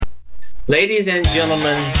Ladies and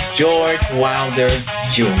gentlemen, George Wilder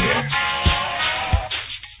Jr.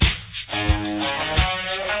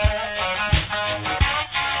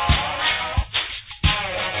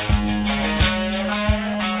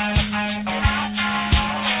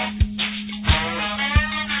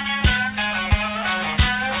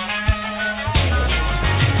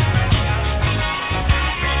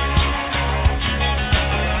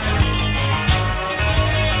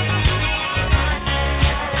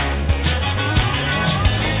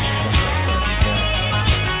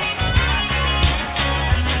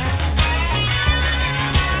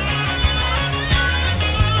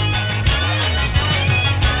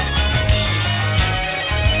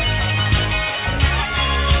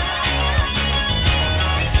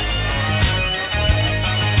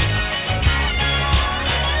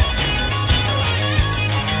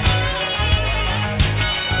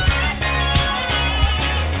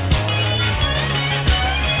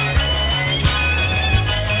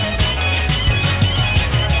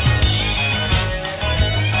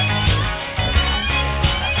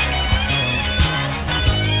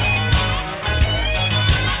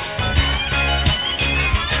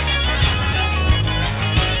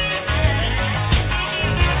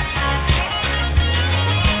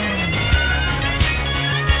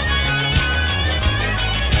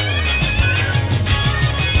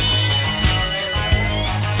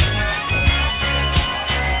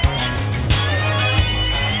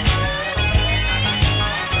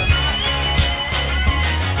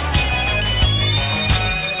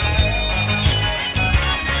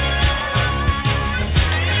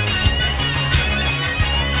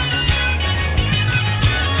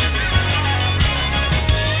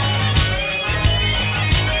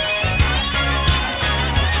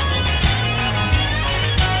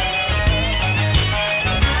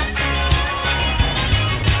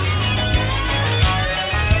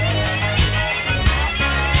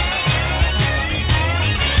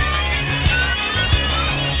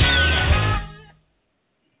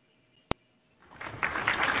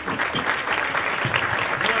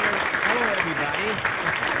 Hello, everybody.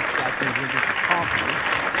 Got some drinking some coffee.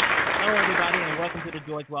 Hello, everybody, and welcome to the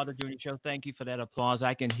George Wilder Jr. Show. Thank you for that applause.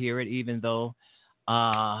 I can hear it, even though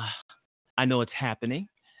I know it's happening.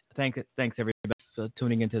 Thanks, everybody, for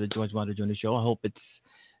tuning into the George Wilder Jr. Show. I hope it's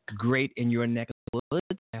great in your neck of the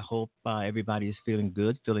woods. I hope everybody is feeling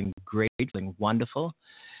good, feeling great, feeling wonderful.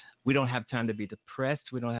 We don't have time to be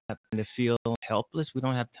depressed. We don't have time to feel helpless. We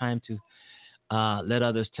don't have time to let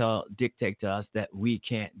others dictate to us that we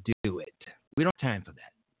can't do it. We don't have time for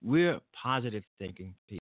that. We're positive thinking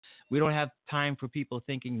people. We don't have time for people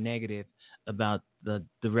thinking negative about the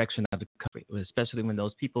direction of the country, especially when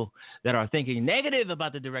those people that are thinking negative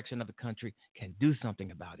about the direction of the country can do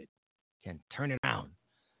something about it, can turn it around.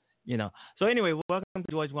 So anyway, welcome to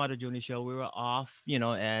the George Wilder Jr. Show. We were off,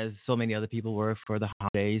 as so many other people were for the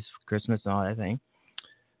holidays, Christmas and all that thing.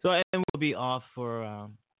 So, and we'll be off for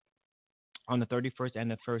on the 31st and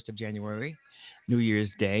the 1st of January, New Year's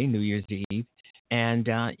Day, New Year's Eve. And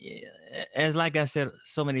as like I said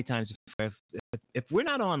so many times before, if we're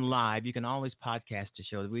not on live, you can always podcast the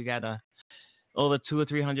show. We got over 200 or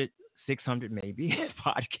 300, 600 maybe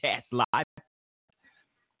podcasts live.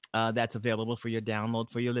 That's available for your download,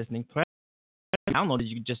 for your listening. Download it,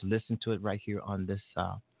 you can just listen to it right here on this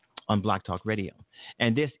on Block Talk Radio.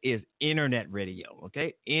 And this is internet radio,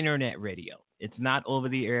 okay? Internet radio. It's not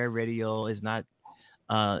over-the-air radio. It's not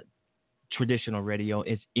traditional radio.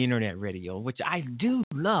 It's internet radio, which I do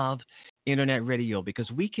love internet radio because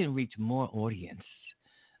we can reach more audience,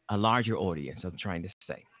 a larger audience, I'm trying to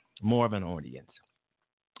say, more of an audience.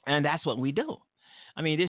 And that's what we do.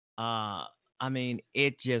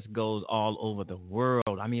 It just goes all over the world.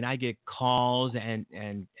 I get calls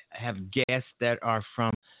and have guests that are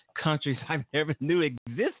from countries I never knew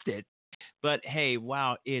existed. But hey,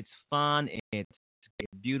 wow, it's fun. It's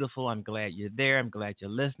beautiful. I'm glad you're there. I'm glad you're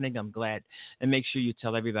listening. I'm glad. And make sure you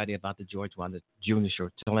tell everybody about the George Wilder Jr. Show.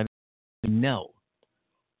 Tell everybody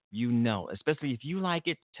you know, especially if you like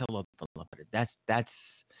it, tell people about it. That's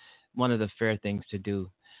one of the fair things to do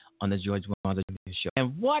on the George Wilder Jr. Show.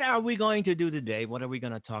 And what are we going to do today? What are we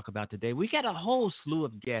going to talk about today? We got a whole slew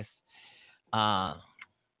of guests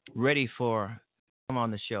ready for come on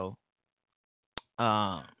the show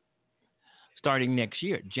starting next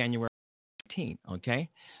year, January 15th, okay?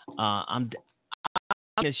 I'm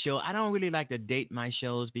on this show. I don't really like to date my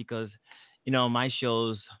shows because, my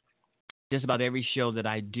shows, just about every show that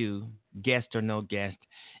I do, guest or no guest,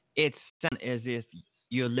 it's as if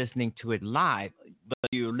you're listening to it live, but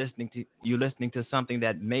you're listening to something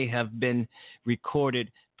that may have been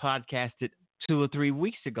recorded, podcasted 2 or 3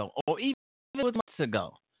 weeks ago, or even months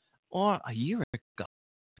ago. or a year ago.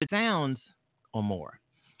 It sounds or more,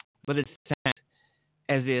 but it sounds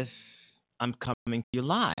as if I'm coming to you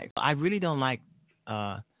live. I really don't like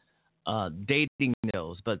dating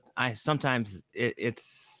those, but I sometimes it's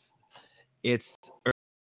it's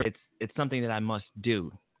something that I must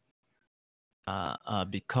do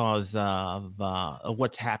because of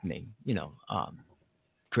what's happening.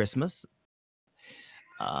 Christmas,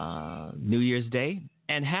 New Year's Day,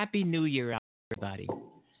 and Happy New Year, everybody.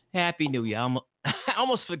 Happy New Year. I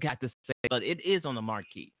almost forgot to say, but it is on the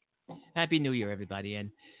marquee. Happy New Year, everybody,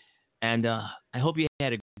 and I hope you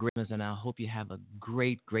had a great Christmas, and I hope you have a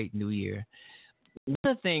great New Year. One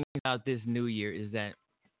of the things about this New Year is that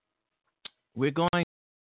we're going to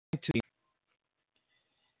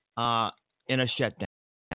in a shutdown.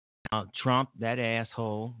 Trump, that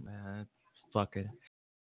asshole, fuck it,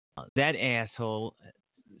 that asshole,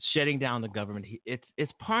 shutting down the government.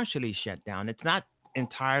 It's partially shut down. It's not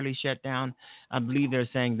entirely shut down. I believe they're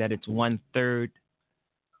saying that it's 1/3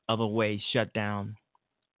 of a way shut down.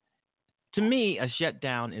 To me, a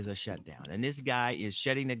shutdown is a shutdown, and this guy is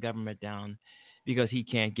shutting the government down because he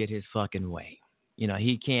can't get his fucking way.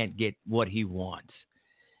 He can't get what he wants,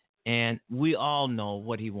 and we all know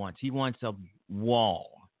what he wants. He wants a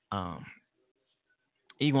wall.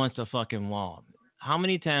 He wants a fucking wall. How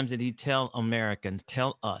many times did he tell Americans,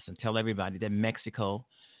 tell us, and tell everybody that Mexico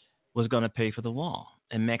was going to pay for the wall?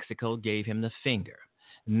 And Mexico gave him the finger.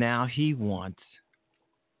 Now he wants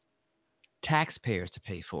taxpayers to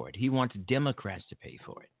pay for it. He wants Democrats to pay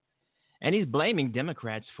for it. And he's blaming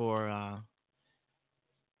Democrats for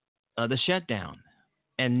the shutdown.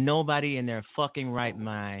 And nobody in their fucking right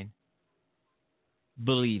mind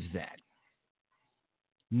believes that.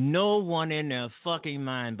 No one in their fucking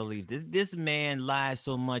mind believes this. This man lies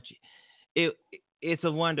so much. It's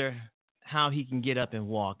a wonder how he can get up and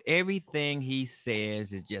walk. Everything he says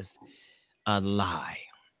is just a lie.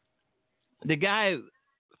 The guy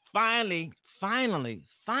finally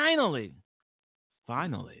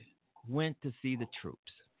went to see the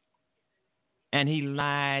troops. And he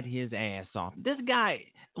lied his ass off. This guy,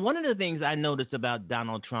 one of the things I noticed about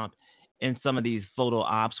Donald Trump in some of these photo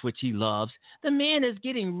ops, which he loves, the man is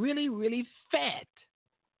getting really, really fat.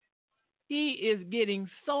 He is getting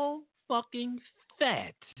so fucking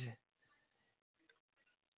fat.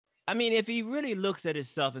 I mean, if he really looks at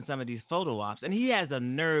himself in some of these photo ops, and he has a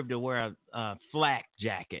nerve to wear a flak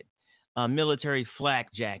jacket, a military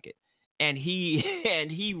flak jacket, and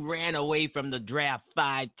he ran away from the draft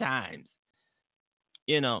 5 times,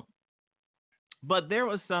 But there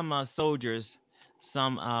were some soldiers,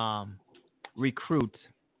 some recruits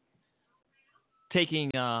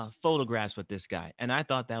taking photographs with this guy, and I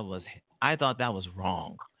thought that was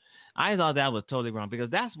wrong. I thought that was totally wrong because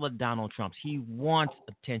that's what Donald Trump's. He wants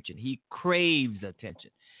attention. He craves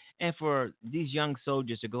attention, and for these young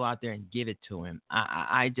soldiers to go out there and give it to him,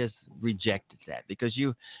 I just rejected that because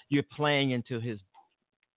you're playing into his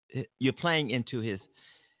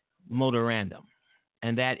motorandum,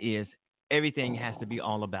 and that is everything has to be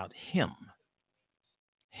all about him.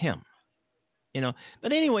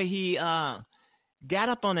 But anyway, he got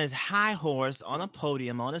up on his high horse on a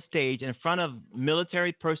podium on a stage in front of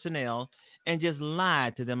military personnel and just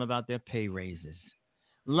lied to them about their pay raises.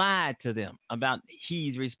 Lied to them about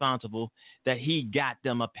he's responsible, that he got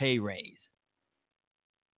them a pay raise.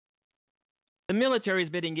 The military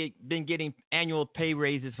has been getting annual pay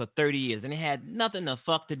raises for 30 years, and it had nothing the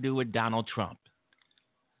fuck to do with Donald Trump.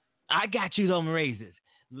 I got you them raises.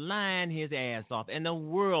 Lying his ass off, and the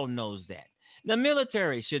world knows that. The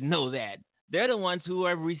military should know that. They're the ones who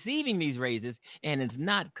are receiving these raises, and it's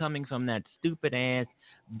not coming from that stupid ass,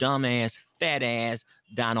 dumb ass, fat ass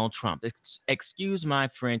Donald Trump. Excuse my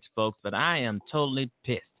French, folks, but I am totally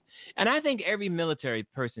pissed. And I think every military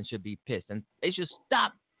person should be pissed, and they should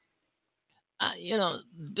stop,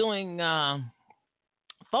 doing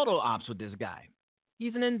photo ops with this guy.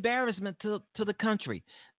 He's an embarrassment to the country.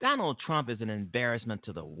 Donald Trump is an embarrassment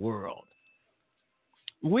to the world.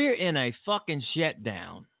 We're in a fucking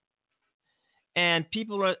shutdown. And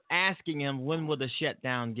people are asking him, when will the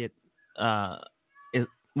shutdown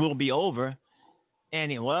will be over?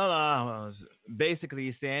 And basically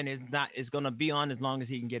he's saying it's going to be on as long as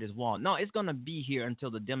he can get his wall. No, it's going to be here until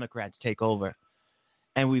the Democrats take over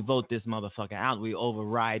and we vote this motherfucker out. We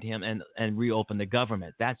override him and reopen the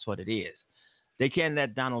government. That's what it is. They can't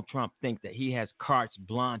let Donald Trump think that he has carte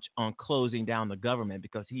blanche on closing down the government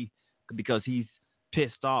because he's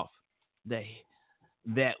pissed off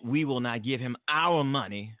that we will not give him our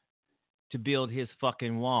money to build his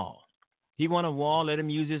fucking wall. He want a wall, let him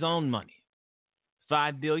use his own money.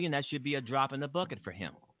 $5 billion, that should be a drop in the bucket for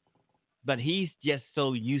him. but he's just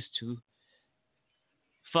so used to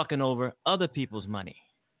fucking over other people's money.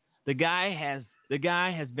 The guy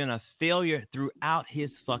has been a failure throughout his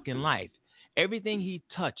fucking life. Everything he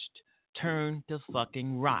touched turned to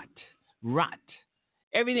fucking rot. Rot.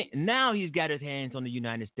 Everything. Now he's got his hands on the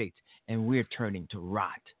United States, and we're turning to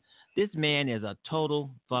rot. This man is a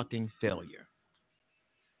total fucking failure.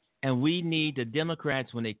 And we need the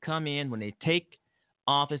Democrats when they come in, when they take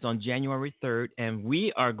office on January 3rd, and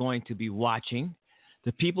we are going to be watching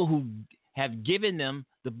the people who have given them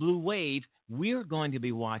the blue wave. We're going to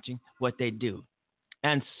be watching what they do.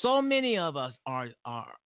 And so many of us are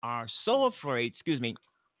so afraid,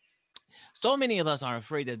 so many of us are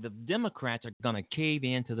afraid that the Democrats are going to cave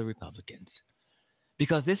in to the Republicans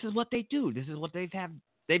because this is what they do. This is what they've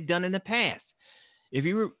done in the past. If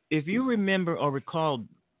you remember or recall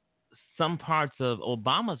some parts of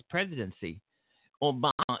Obama's presidency,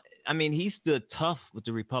 he stood tough with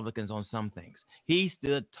the Republicans on some things. He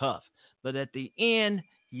stood tough. But at the end,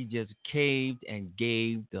 he just caved and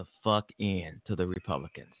gave the fuck in to the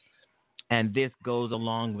Republicans. And this goes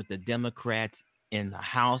along with the Democrats in the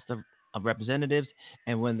House of Representatives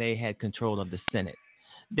and when they had control of the Senate.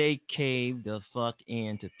 They caved the fuck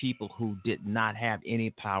in to people who did not have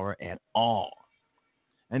any power at all.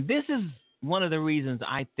 And this is one of the reasons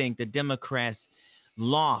I think the Democrats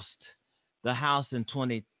lost the House in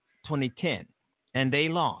 2010. And they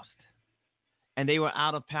lost. And they were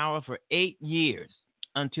out of power for 8 years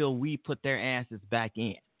until we put their asses back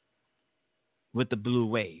in with the blue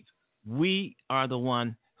wave. We are the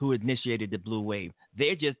one who initiated the blue wave.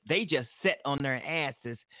 They just sat on their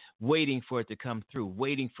asses waiting for it to come through,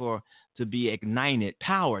 waiting for to be ignited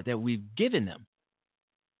power that we've given them.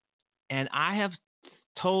 And I have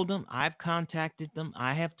told them, I've contacted them,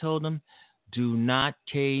 I have told them, do not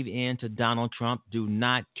cave in to Donald Trump. Do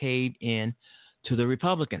not cave in to the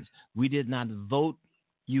Republicans. We did not vote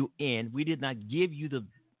you in. We did not give you the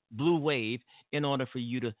blue wave in order for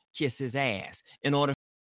you to kiss his ass, in order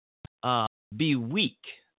to be weak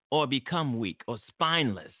or become weak or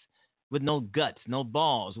spineless with no guts, no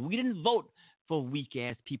balls. We didn't vote for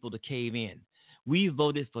weak-ass people to cave in. We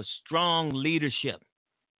voted for strong leadership.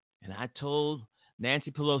 And I told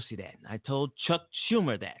Nancy Pelosi that. I told Chuck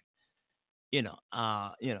Schumer that, in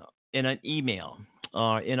an email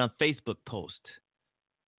or in a Facebook post,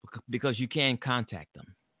 because you can contact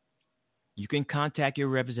them. You can contact your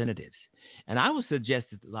representatives. And I would suggest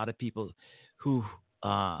that a lot of people who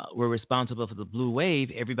were responsible for the blue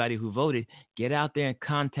wave, everybody who voted, get out there and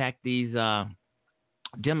contact these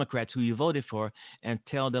Democrats who you voted for and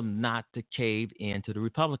tell them not to cave in to the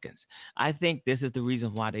Republicans. I think this is the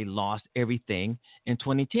reason why they lost everything in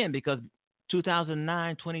 2010, because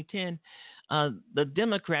 2009, 2010, the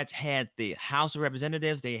Democrats had the House of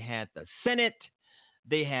Representatives, they had the Senate,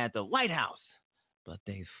 they had the White House, but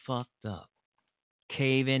they fucked up,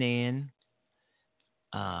 caving in,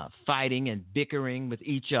 fighting and bickering with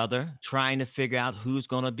each other, trying to figure out who's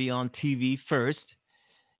going to be on TV first.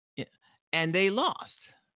 And they lost,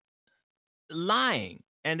 lying,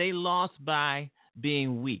 and they lost by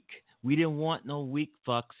being weak. We didn't want no weak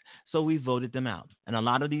fucks, so we voted them out. And a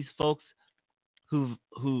lot of these folks who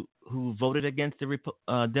voted against the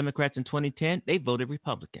Democrats in 2010, they voted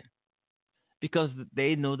Republican because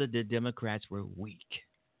they know that the Democrats were weak,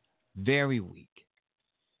 very weak.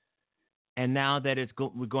 And now that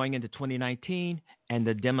we're going into 2019, and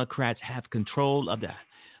the Democrats have control of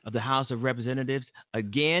the House of Representatives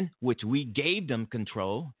again, which we gave them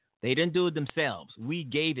control. They didn't do it themselves. We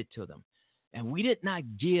gave it to them, and we did not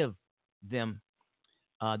give them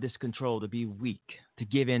this control to be weak, to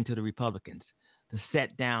give in to the Republicans, to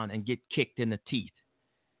sit down and get kicked in the teeth.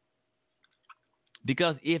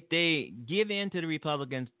 Because if they give in to the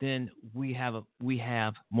Republicans, then we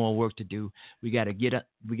have more work to do. We got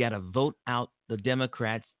to vote out the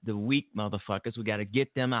Democrats, the weak motherfuckers. We got to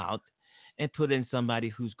get them out and put in somebody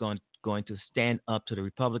who's going to stand up to the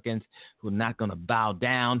Republicans, who's not going to bow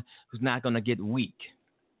down, who's not going to get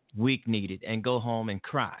weak-kneed, and go home and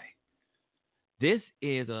cry. This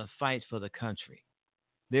is a fight for the country.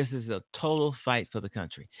 This is a total fight for the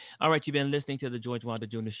country. All right, you've been listening to the George Wilder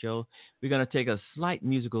Jr. Show. We're going to take a slight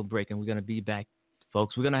musical break, and we're going to be back,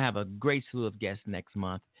 folks. We're going to have a great slew of guests next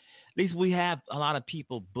month. At least we have a lot of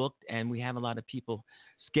people booked, and we have a lot of people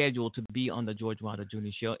scheduled to be on the George Wilder Jr.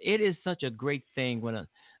 Show. It is such a great thing when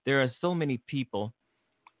there are so many people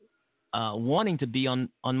wanting to be on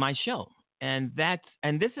my show. And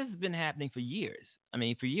this has been happening for years. I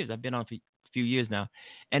mean, for years. I've been on for few years now,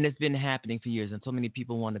 and it's been happening for years, and so many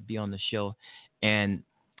people want to be on the show, and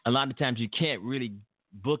a lot of times you can't really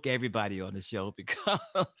book everybody on the show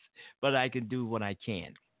because but I can do what I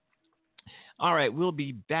can. All right, we'll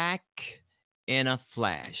be back in a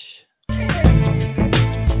flash.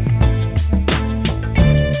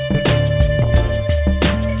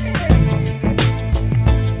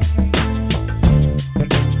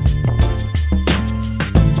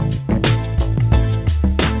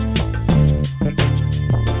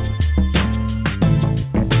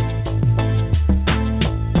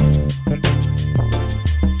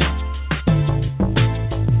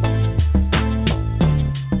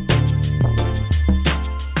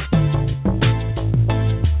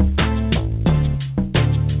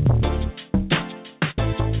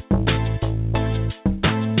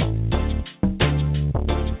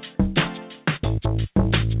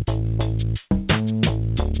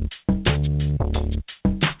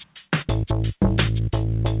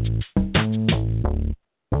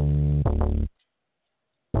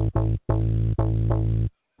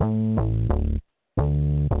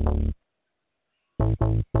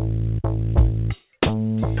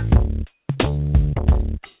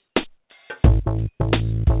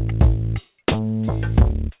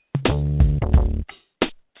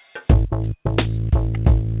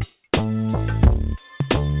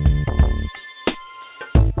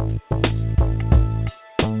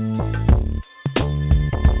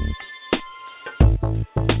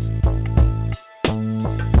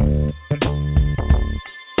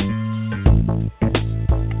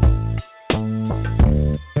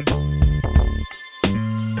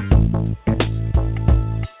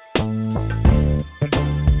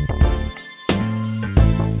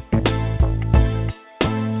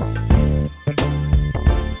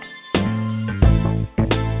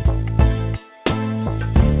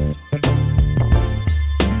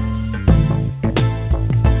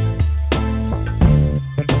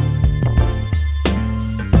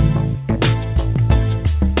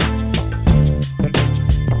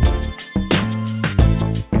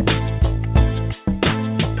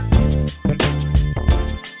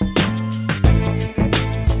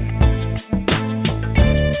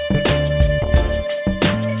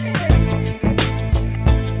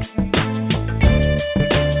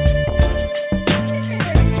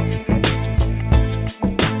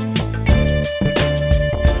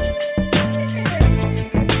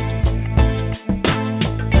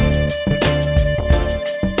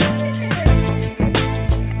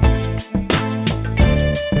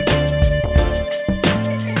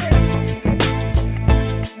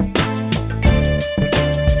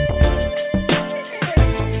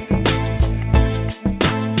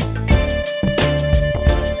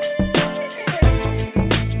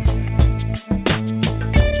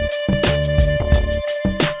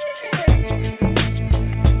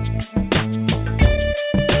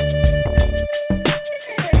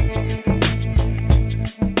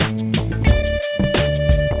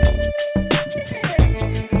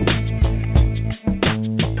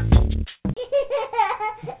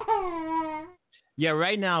 Yeah,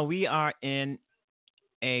 right now we are in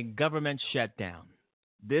a government shutdown.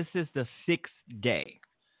 This is the day,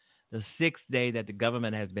 the sixth day that the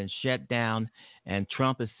government has been shut down, and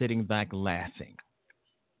Trump is sitting back laughing.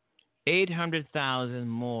 800,000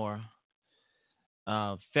 more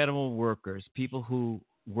federal workers, people who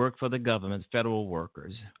work for the government, federal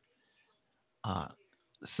workers. Uh,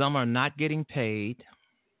 some are not getting paid,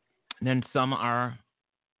 and then some are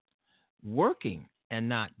working and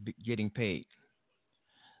not getting paid.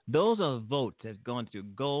 Those are votes that's going to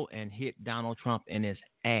go and hit Donald Trump in his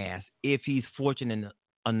ass if he's fortunate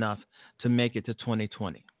enough to make it to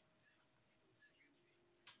 2020.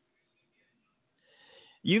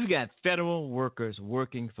 You've got federal workers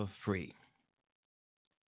working for free.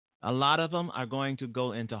 A lot of them are going to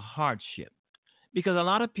go into hardship because a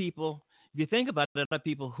lot of people, if you think about it, a lot of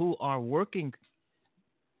people who are working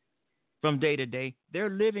from day to day, they're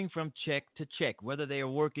living from check to check, whether they are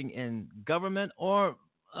working in government or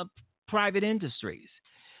private industries.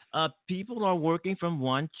 People are working from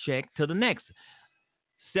one check to the next.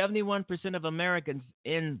 71% of Americans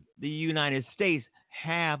in the United States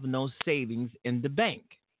have no savings in the bank.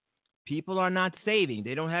 People are not saving.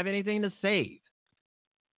 They don't have anything to save.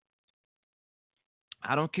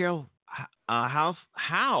 I don't care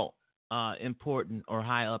how important or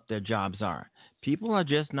high up their jobs are. People are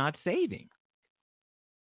just not saving.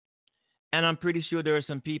 And I'm pretty sure there are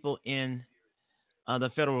some people in the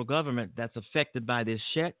federal government that's affected by this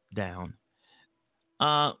shutdown.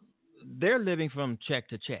 They're living from check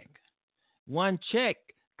to check. One check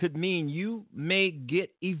could mean you may get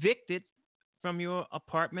evicted from your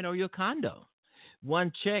apartment or your condo.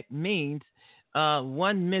 One check means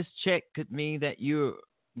one missed check could mean that you're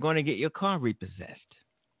going to get your car repossessed,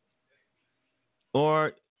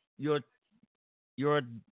 or your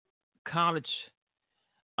college,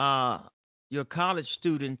 your college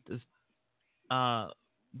students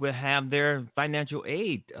will have their financial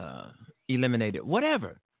aid eliminated.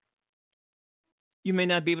 Whatever. You may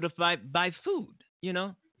not be able to buy food. You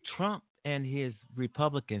know, Trump and his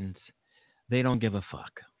Republicans, they don't give a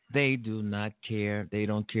fuck. They do not care. They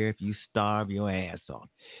don't care if you starve your ass off.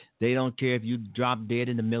 They don't care if you drop dead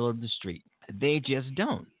in the middle of the street. They just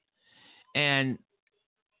don't. And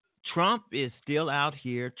Trump is still out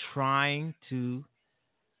here trying to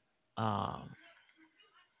um,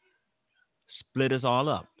 split us all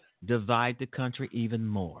up, divide the country even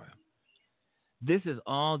more. This is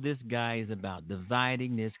all this guy is about,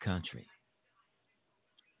 dividing this country.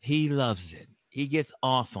 He loves it. He gets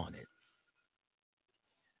off on it.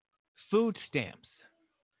 Food stamps.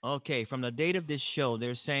 Okay, from the date of this show,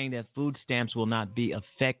 they're saying that food stamps will not be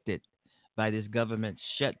affected by this government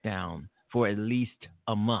shutdown for at least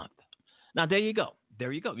a month. Now, there you go.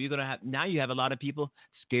 There you go. You're gonna have now. You have a lot of people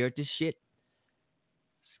scared to shit,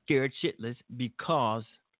 scared shitless because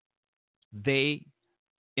they,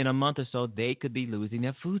 in a month or so, they could be losing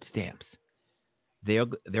their food stamps.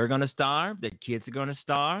 They're gonna starve. Their kids are gonna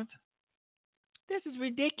starve. This is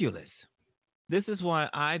ridiculous. This is why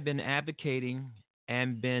I've been advocating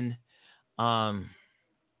and been um,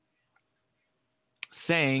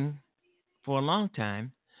 saying for a long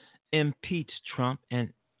time, impeach Trump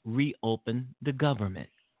and reopen the government.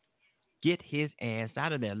 Get his ass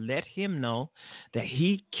out of there. Let him know that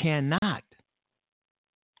he cannot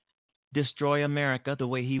destroy America the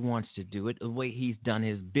way he wants to do it, the way he's done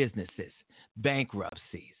his businesses,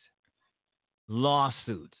 bankruptcies,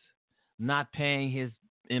 lawsuits, not paying his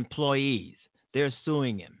employees. They're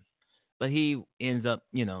suing him. But he ends up,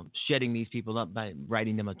 shutting these people up by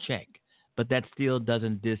writing them a check. But that still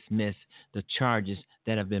doesn't dismiss the charges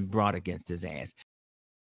that have been brought against his ass.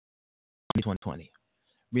 2020.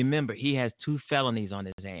 Remember, he has 2 felonies on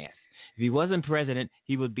his ass. If he wasn't president,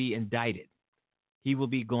 he would be indicted. He would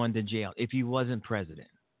be going to jail. If he wasn't president,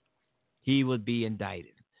 he would be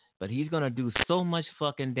indicted. But he's going to do so much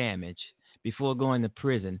fucking damage before going to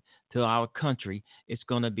prison to our country, it's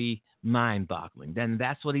going to be mind-boggling. Then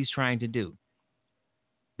that's what he's trying to do.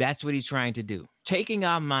 That's what he's trying to do. Taking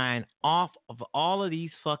our mind off of all of these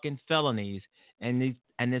fucking felonies and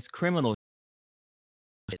this criminal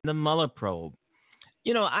the Mueller probe.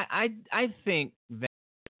 I think that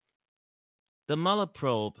the Mueller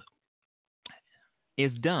probe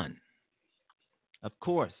is done. Of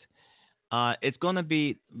course, it's going to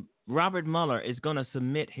be Robert Mueller is going to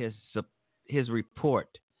submit his report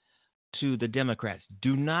to the Democrats.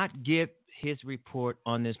 Do not give his report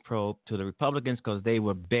on this probe to the Republicans because they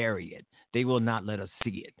will bury it. They will not let us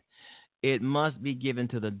see it. It must be given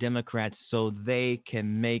to the Democrats so they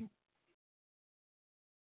can make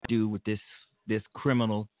do with this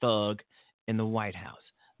criminal thug in the White House.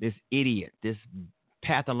 This idiot, this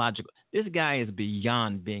guy is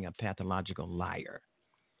beyond being a pathological liar.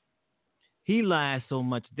 He lies so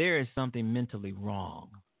much, there is something mentally wrong.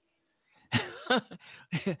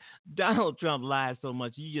 Donald Trump lies so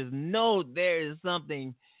much, you just know there is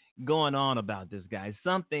something going on about this guy.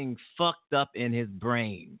 Something fucked up in his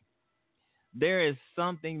brain. There is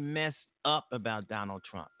something messed up about Donald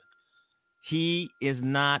Trump. He is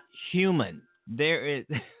not human. There is.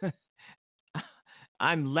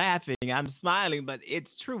 I'm laughing. I'm smiling, but it's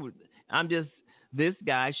true. This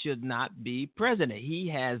guy should not be president. He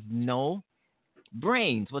has no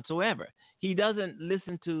brains whatsoever. He doesn't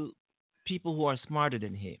listen to people who are smarter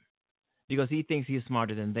than him because he thinks he's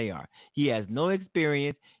smarter than they are. He has no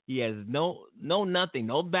experience. He has no nothing,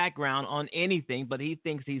 no background on anything, but he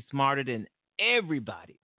thinks he's smarter than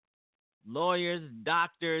everybody. Lawyers,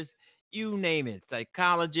 doctors, you name it,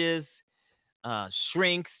 psychologists,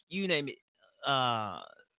 shrinks, you name it,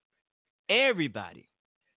 everybody.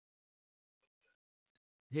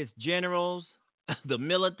 His generals, the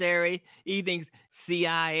military, he thinks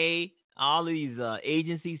CIA, all of these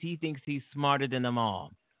agencies, he thinks he's smarter than them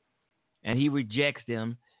all. And he rejects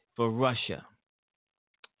them for Russia.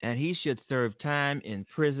 And he should serve time in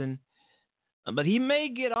prison. But he may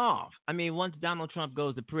get off. I mean, once Donald Trump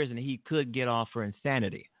goes to prison, he could get off for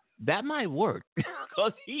insanity. That might work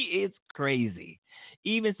because he is crazy.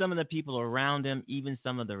 Even some of the people around him, even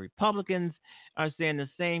some of the Republicans are saying the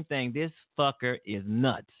same thing. This fucker is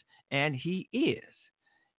nuts. And he is.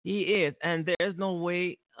 He is. And there's no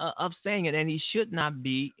way of saying it. And he should not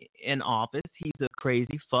be in office. He's a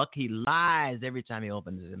crazy fuck. He lies every time he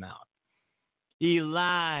opens his mouth. He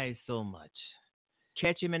lies so much.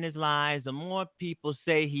 Catch him in his lies. The more people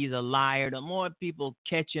say he's a liar, the more people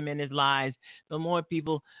catch him in his lies, the more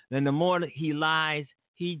he lies,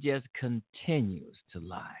 he just continues to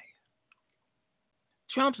lie.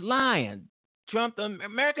 Trump's lying. The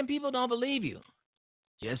American people don't believe you.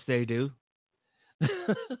 Yes, they do.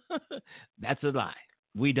 That's a lie.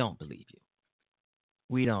 We don't believe you.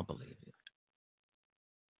 We don't believe you.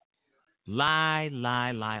 Lie,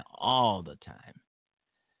 lie, lie all the time.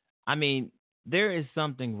 I mean, there is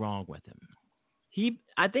something wrong with him.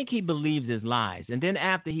 I think he believes his lies. And then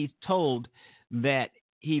after he's told that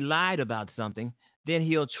he lied about something, then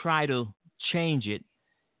he'll try to change it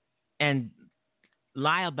and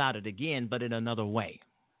lie about it again, but in another way.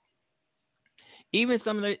 Even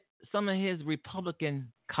some of his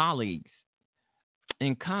Republican colleagues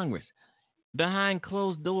in Congress, behind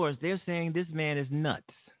closed doors, they're saying this man is nuts.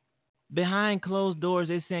 Behind closed doors,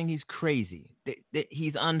 they're saying he's crazy.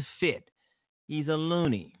 He's unfit. He's a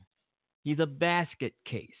loony. He's a basket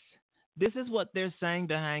case. This is what they're saying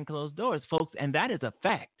behind closed doors, folks, and that is a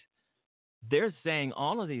fact. They're saying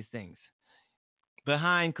all of these things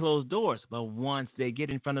behind closed doors, but once they get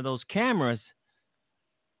in front of those cameras,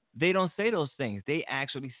 they don't say those things. They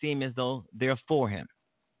actually seem as though they're for him.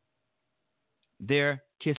 They're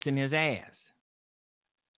kissing his ass.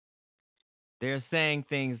 They're saying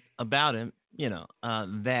things about him,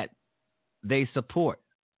 that they support.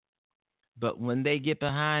 But when they get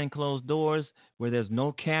behind closed doors where there's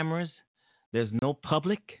no cameras, there's no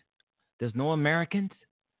public, there's no Americans,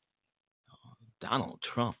 Donald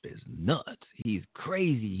Trump is nuts. He's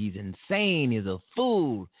crazy. He's insane. He's a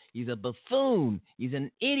fool. He's a buffoon. He's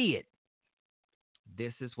an idiot.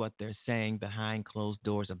 This is what they're saying behind closed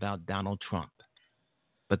doors about Donald Trump.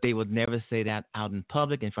 But they would never say that out in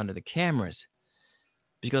public in front of the cameras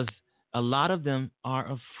because a lot of them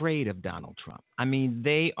are afraid of Donald Trump. I mean,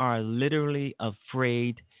 they are literally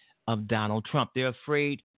afraid of Donald Trump. They're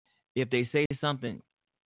afraid if they say something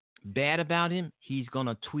bad about him, he's going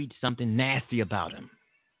to tweet something nasty about him.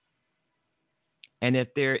 And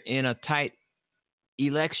if they're in a tight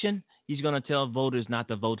election, he's going to tell voters not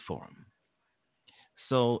to vote for him.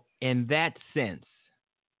 So in that sense,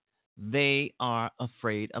 they are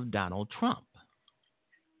afraid of Donald Trump.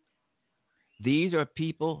 These are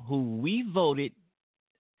people who we voted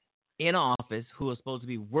in office who are supposed to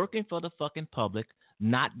be working for the fucking public,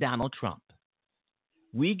 not Donald Trump.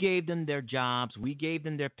 We gave them their jobs. We gave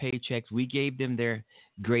them their paychecks. We gave them their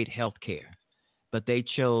great health care. But they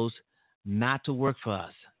chose not to work for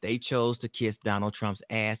us. They chose to kiss Donald Trump's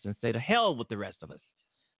ass and say to hell with the rest of us.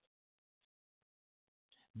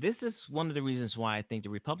 This is one of the reasons why I think the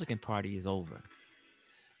Republican Party is over.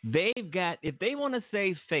 If they want to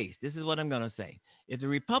save face, this is what I'm going to say. If the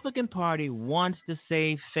Republican Party wants to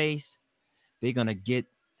save face, they're going to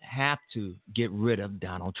have to get rid of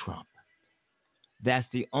Donald Trump. That's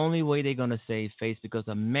the only way they're going to save face because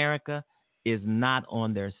America is not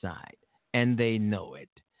on their side, and they know it.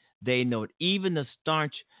 They know it. Even the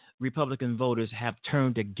staunch Republican voters have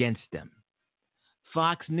turned against them.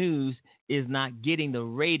 Fox News is not getting the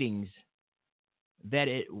ratings that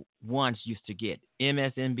it once used to get.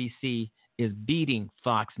 MSNBC is beating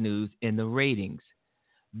Fox News in the ratings.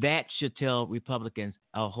 That should tell Republicans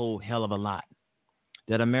a whole hell of a lot,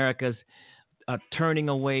 that America's turning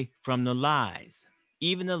away from the lies.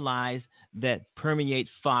 Even the lies that permeate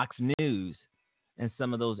Fox News and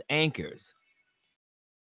some of those anchors.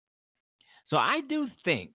 So I do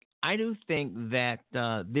think that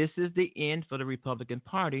this is the end for the Republican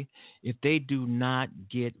Party if they do not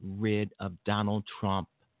get rid of Donald Trump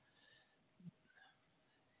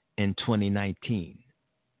in 2019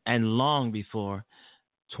 and long before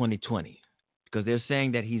 2020, because they're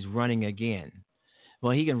saying that he's running again.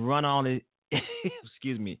 Well, he can run all his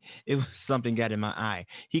excuse me, it was something got in my eye.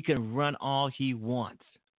 He can run all he wants,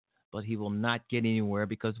 but he will not get anywhere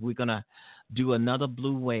because we're going to do another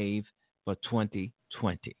blue wave for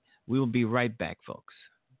 2020. We will be right back, folks.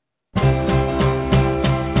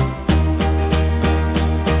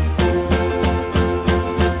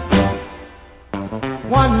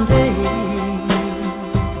 One day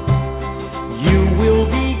you will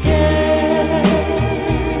begin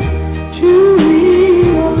to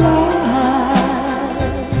realize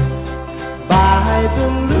by the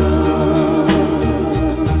look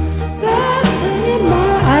that's in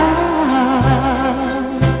my eyes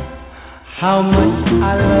how much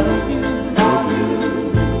I love you,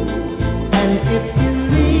 and if you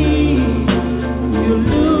leave, you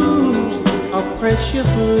lose a precious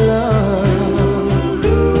love.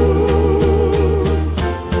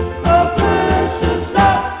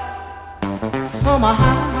 My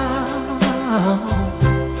house,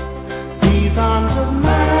 these arms of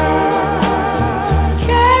mine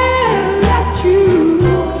can't let you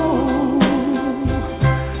know.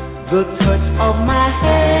 The touch of my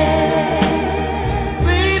hand,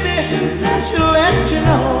 baby, that should let you know.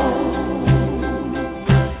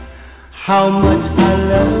 how much I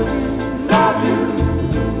love you.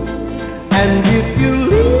 And if you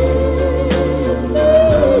leave me,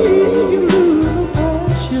 you lose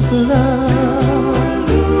precious love.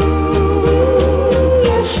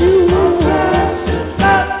 Yes, you will.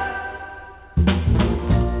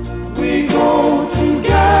 We go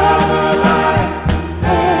together like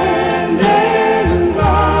hand in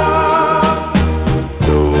glove.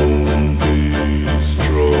 Don't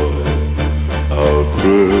destroy our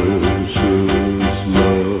precious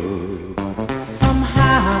love.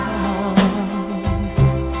 Somehow,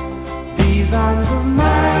 these arms of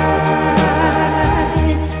mine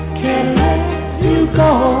can't let you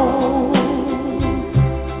go.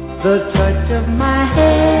 The touch of my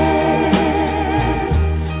hand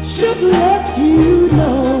should let you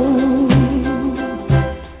know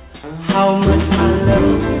how much I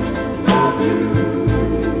love you.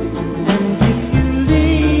 And if you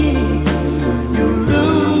leave, you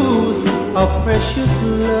lose a precious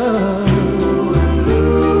love.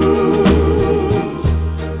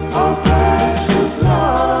 A precious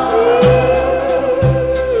love.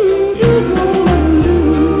 You're gonna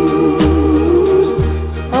lose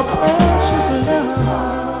a precious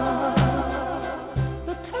love.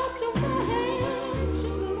 The touch of my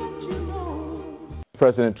hand should let you know.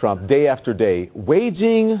 President Trump, day after day,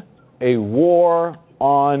 waging a war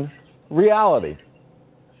on reality.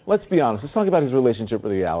 Let's be honest. Let's talk about his relationship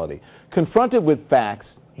with reality. Confronted with facts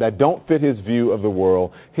that don't fit his view of the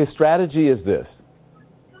world, his strategy is this.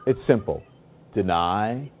 It's simple.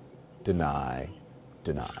 Deny, deny,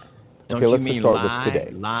 deny. Don't Okay, you let's mean just start lie, with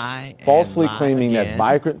today. lie, and Falsely lie claiming that again?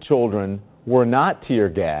 migrant children were not tear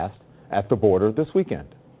gassed at the border this weekend.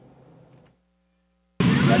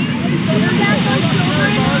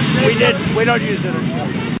 We don't use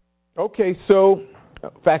it. Okay, so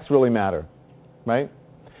facts really matter, right?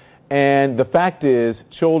 And the fact is,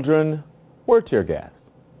 children were tear gassed.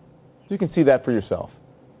 You can see that for yourself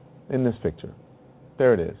in this picture.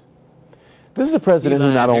 There it is. This is a president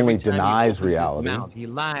who not only denies reality,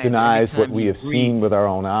 denies what we have seen with our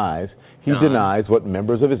own eyes, he denies what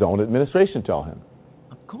members of his own administration tell him.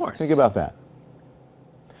 Of course. Think about that.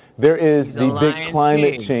 There is He's a the big lying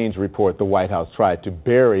climate pig. change report the White House tried to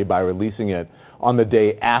bury by releasing it on the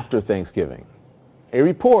day after Thanksgiving. A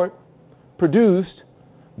report produced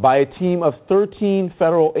by a team of 13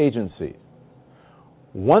 federal agencies.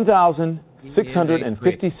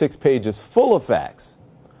 1,656 pages full of facts,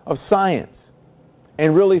 of science,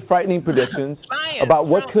 and really frightening predictions about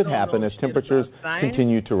what could happen as temperatures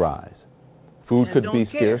continue to rise. Food could be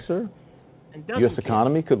scarcer. The U.S.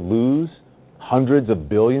 economy could lose hundreds of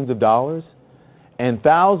billions of dollars, and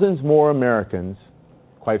thousands more Americans,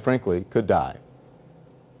 quite frankly, could die.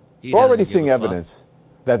 We're already seeing evidence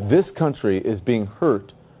that this country is being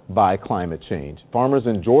hurt by climate change. Farmers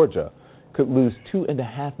in Georgia could lose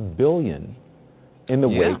 $2.5 billion in the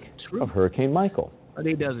wake of Hurricane Michael. But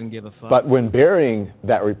he doesn't give a fuck. But when burying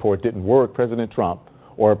that report didn't work, President Trump,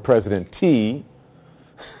 or President T,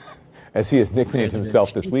 as he has nicknamed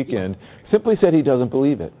himself this weekend, simply said he doesn't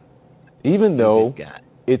believe it, even though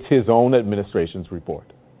it's his own administration's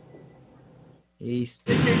report. He's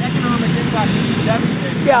Economic impact is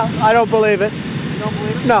devastating. Yeah, I don't believe it. You don't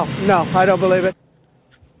believe it? No, I don't believe it.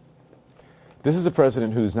 This is a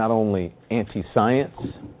president who's not only anti-science,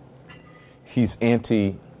 he's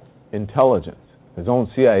anti-intelligence. His own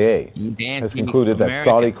CIA has concluded that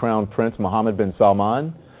Saudi Crown Prince Mohammed bin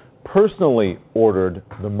Salman personally ordered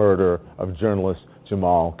the murder of journalist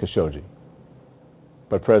Jamal Khashoggi.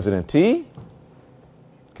 But President T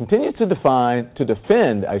continues to defend,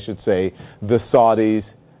 the Saudis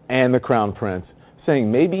and the Crown Prince,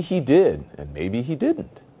 saying maybe he did and maybe he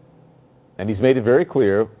didn't. And he's made it very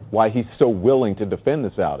clear why he's so willing to defend the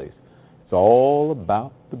Saudis. It's all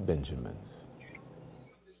about the Benjamins.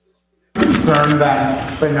 Concerned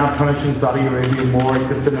that by not punishing Saudi Arabia more, it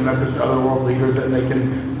could send a message to other world leaders that they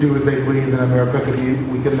can do as they please and America could be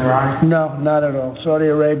weak in their eyes? No, not at all. Saudi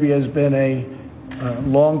Arabia has been a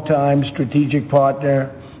long-time strategic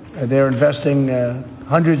partner. They're investing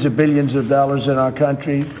hundreds of billions of dollars in our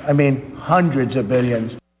country. I mean, hundreds of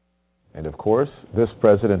billions. And of course, this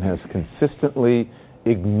president has consistently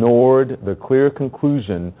ignored the clear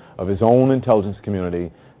conclusion of his own intelligence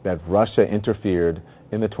community that Russia interfered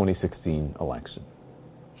in the 2016 election.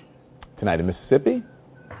 Tonight in Mississippi,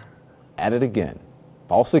 at it again,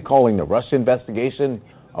 falsely calling the Russia investigation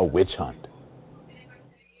a witch hunt.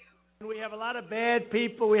 We have a lot of bad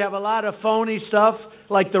people. We have a lot of phony stuff,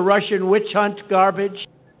 like the Russian witch hunt garbage.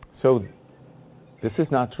 So this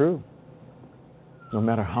is not true. No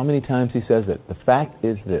matter how many times he says it, the fact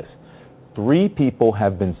is this. 3 people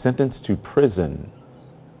have been sentenced to prison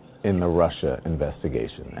in the Russia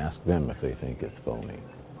investigation. Ask them if they think it's phony.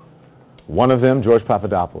 One of them, George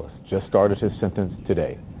Papadopoulos, just started his sentence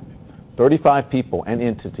today. 35 people and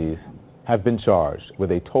entities have been charged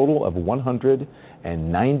with a total of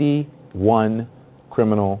 191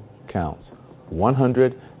 criminal counts.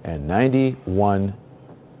 191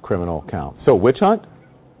 criminal counts. So, witch hunt?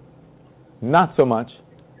 Not so much.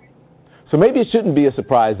 So maybe it shouldn't be a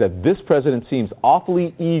surprise that this president seems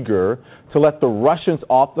awfully eager to let the Russians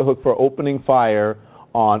off the hook for opening fire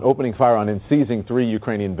on and seizing 3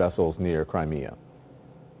 Ukrainian vessels near Crimea.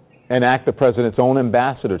 An act the president's own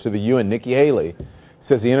ambassador to the UN, Nikki Haley,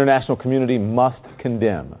 says the international community must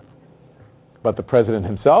condemn. But the president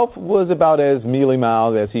himself was about as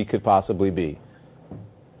mealy-mouthed as he could possibly be.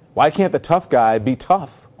 Why can't the tough guy be tough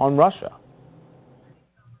on Russia?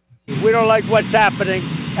 We don't like what's happening,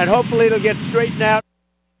 and hopefully it'll get straightened out.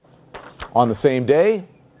 On the same day,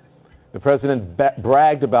 the president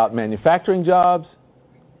bragged about manufacturing jobs.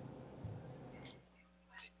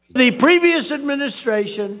 The previous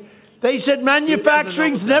administration, they said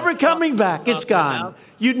manufacturing's never coming back. It's gone.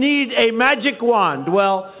 You need a magic wand.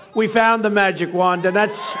 Well, we found the magic wand, and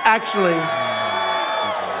that's actually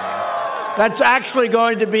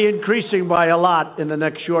going to be increasing by a lot in the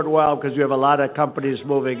next short while because you have a lot of companies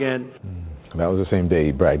moving in. That was the same day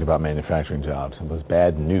he bragged about manufacturing jobs. It was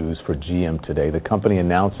bad news for GM today. The company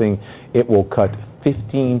announcing it will cut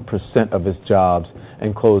 15% of its jobs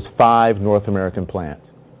and close 5 North American plants.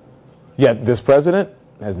 Yet this president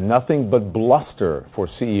has nothing but bluster for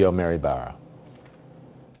CEO Mary Barra.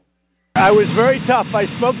 I was very tough. I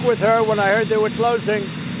spoke with her when I heard they were closing,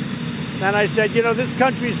 and I said, you know, this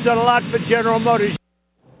country's done a lot for General Motors.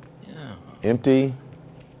 Yeah. Empty,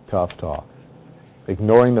 tough talk,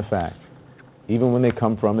 ignoring the facts, even when they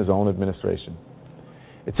come from his own administration.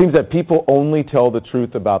 It seems that people only tell the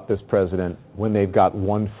truth about this president when they've got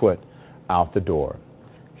one foot out the door.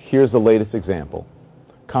 Here's the latest example.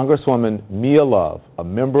 Congresswoman Mia Love, a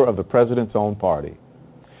member of the president's own party,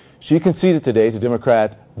 she conceded today to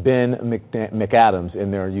Democrat Ben McAdams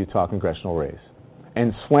in their Utah congressional race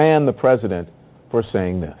and slammed the president for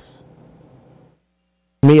saying this.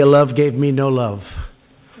 Mia Love gave me no love,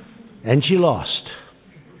 and she lost.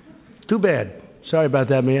 Too bad. Sorry about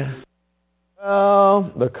that, Mia. Well,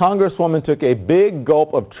 the congresswoman took a big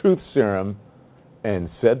gulp of truth serum and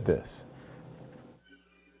said this.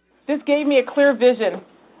 This gave me a clear vision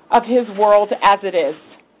of his world as it is.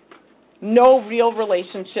 No real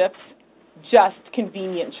relationships, just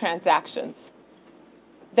convenient transactions.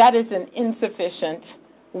 That is an insufficient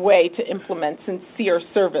way to implement sincere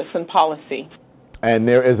service and policy. And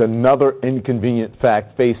there is another inconvenient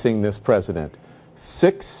fact facing this president.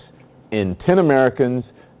 6 in 10 Americans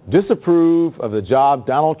disapprove of the job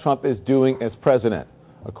Donald Trump is doing as president.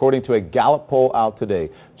 According to a Gallup poll out today,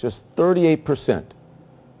 just 38%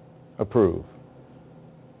 approve.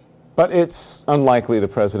 But it's unlikely the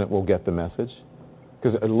president will get the message.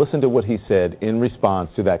 Because listen to what he said in response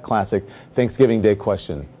to that classic Thanksgiving Day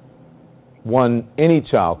question. One any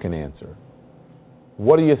child can answer.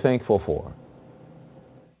 What are you thankful for?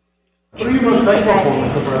 What are you most thankful for,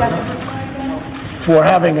 Mr. President? For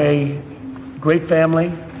having a great family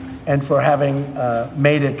and for having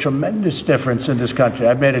made a tremendous difference in this country.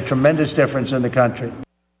 I've made a tremendous difference in the country.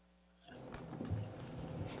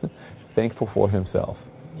 Thankful for himself.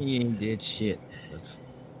 He ain't did shit.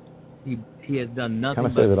 He has done nothing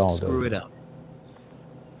but screw it up.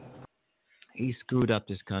 He screwed up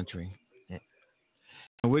this country.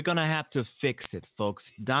 And we're going to have to fix it, folks.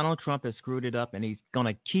 Donald Trump has screwed it up, and he's going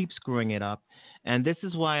to keep screwing it up. And this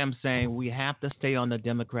is why I'm saying we have to stay on the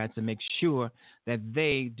Democrats and make sure that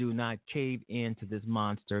they do not cave into this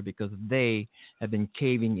monster, because they have been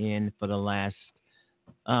caving in for the last,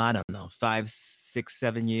 5, 6,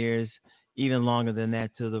 7 years, even longer than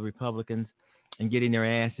that, to the Republicans and getting their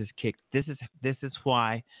asses kicked. This is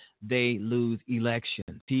why they lose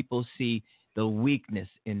elections. People see the weakness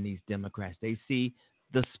in these Democrats. They see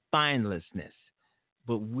the spinelessness.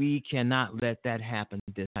 But we cannot let that happen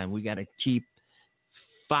this time. We got to keep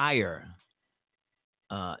fire.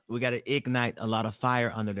 We got to ignite a lot of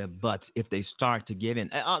fire under their butts if they start to give in.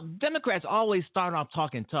 Democrats always start off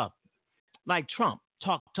talking tough, like Trump.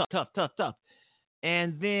 Talk tough.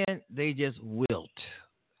 And then they just wilt.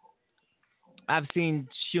 I've seen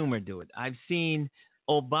Schumer do it. I've seen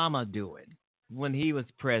Obama do it when he was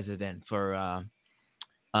president for,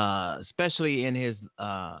 especially in his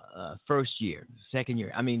first year, second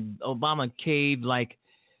year. I mean, Obama caved like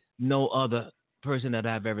no other person that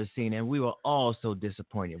I've ever seen, and we were all so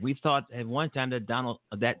disappointed. We thought at one time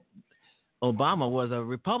that Obama was a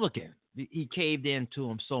Republican. He caved in to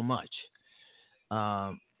him so much.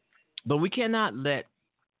 But we cannot let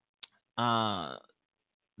the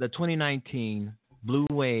 2019 blue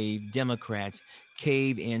wave Democrats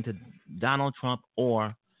cave into Donald Trump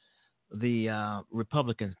or the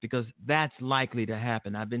Republicans, because that's likely to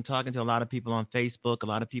happen. I've been talking to a lot of people on Facebook, a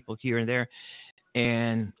lot of people here and there,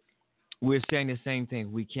 and we're saying the same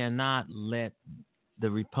thing. We cannot let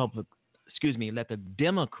the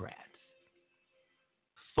Democrats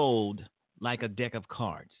fold like a deck of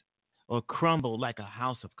cards or crumble like a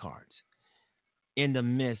house of cards in the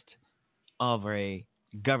midst of a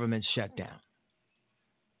government shutdown.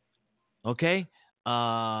 Okay?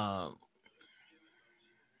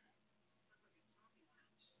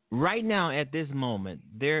 Right now, at this moment,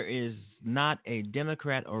 there is not a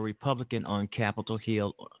Democrat or Republican on Capitol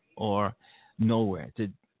Hill or nowhere to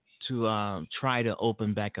try to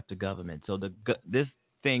open back up the government. So this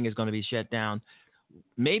thing is going to be shut down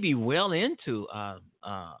maybe well into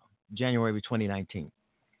January 2019.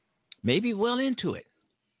 Maybe well into it.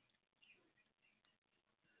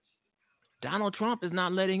 Donald Trump is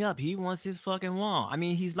not letting up. He wants his fucking wall. I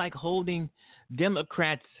mean, he's like holding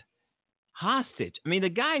Democrats hostage. I mean, the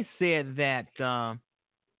guy said that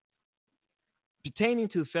pertaining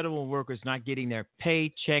to federal workers not getting their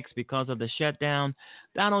paychecks because of the shutdown,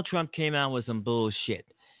 Donald Trump came out with some bullshit,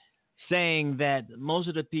 saying that most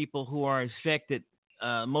of the people who are affected,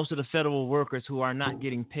 most of the federal workers who are not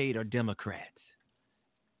getting paid are Democrats.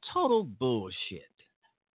 Total bullshit.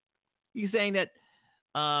 He's saying that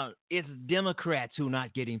it's Democrats who are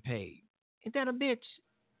not getting paid. Ain't that a bitch?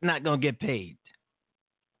 Not going to get paid.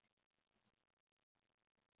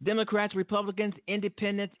 Democrats, Republicans,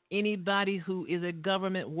 independents, anybody who is a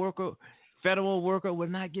government worker, federal worker will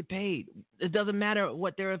not get paid. It doesn't matter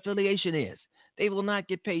what their affiliation is. They will not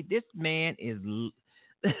get paid. This man is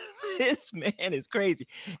crazy.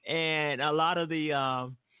 And a lot of the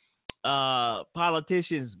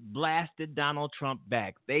politicians blasted Donald Trump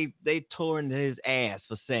back. They tore into his ass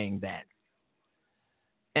for saying that.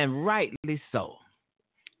 And rightly so.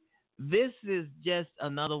 This is just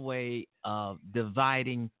another way of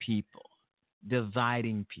dividing people.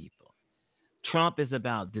 Trump is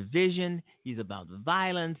about division. He's about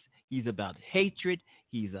violence. He's about hatred.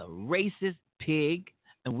 He's a racist pig,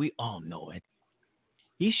 and we all know it.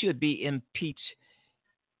 He should be impeached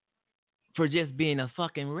for just being a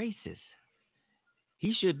fucking racist.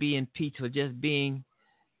 He should be impeached for just being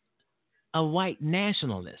a white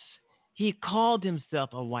nationalist. He called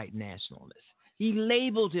himself a white nationalist. He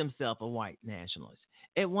labeled himself a white nationalist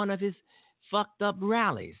at one of his fucked up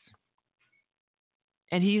rallies.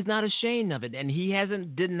 And he's not ashamed of it. And he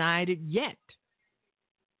hasn't denied it yet.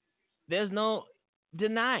 There's no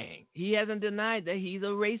denying. He hasn't denied that he's a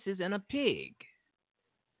racist and a pig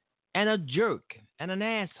and a jerk and an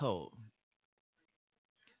asshole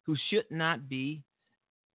who should not be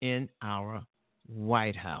in our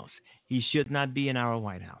White House. He should not be in our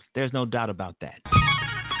White House. There's no doubt about that.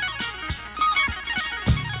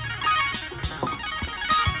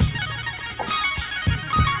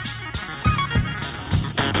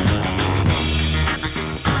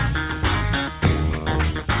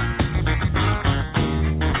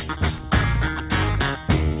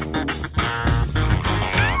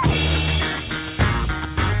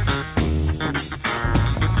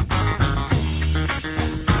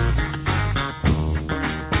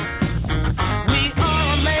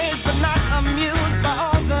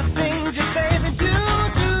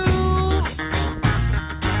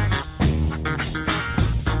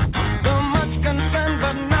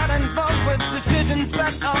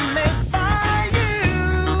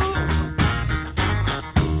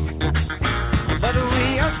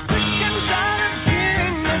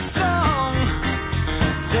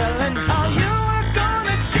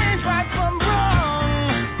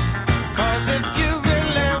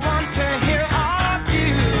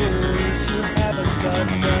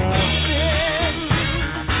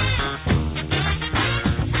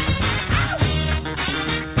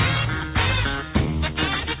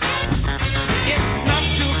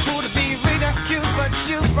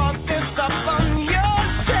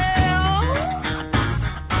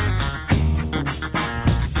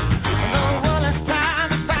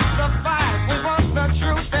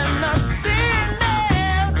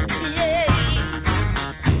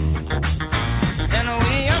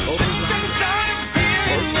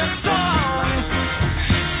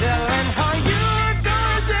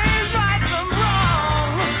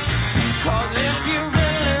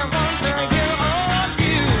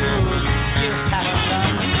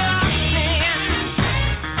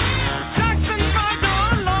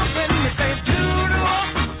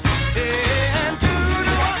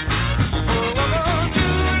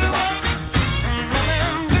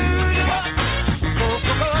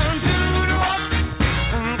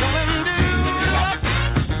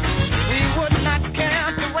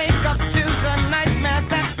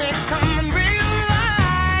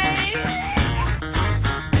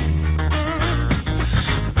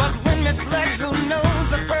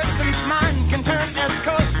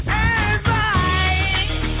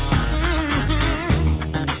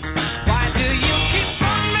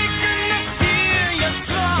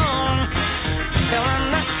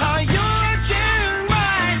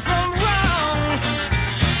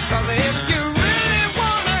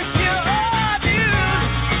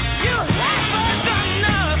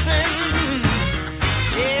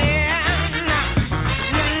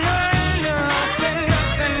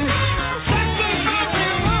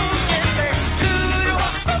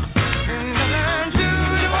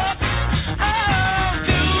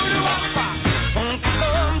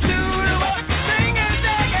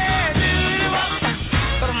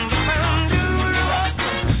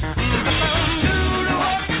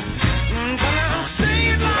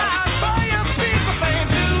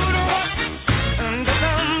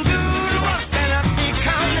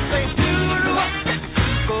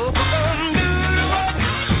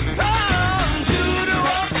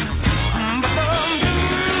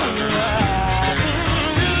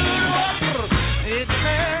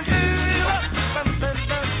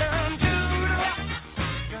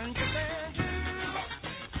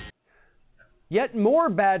 Yet more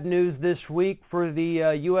bad news this week for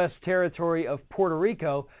the U.S. territory of Puerto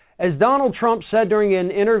Rico, as Donald Trump said during an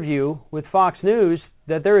interview with Fox News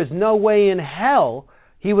that there is no way in hell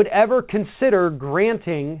he would ever consider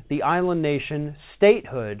granting the island nation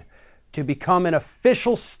statehood to become an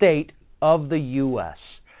official state of the U.S.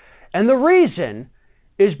 And the reason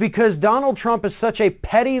is because Donald Trump is such a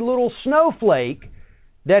petty little snowflake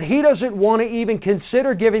that he doesn't want to even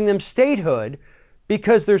consider giving them statehood,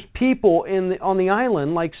 because there's people on the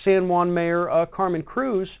island, like San Juan Mayor Carmen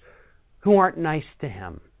Cruz, who aren't nice to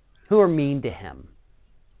him, who are mean to him.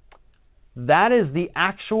 That is the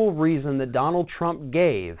actual reason that Donald Trump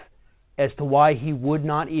gave as to why he would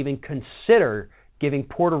not even consider giving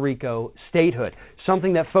Puerto Rico statehood,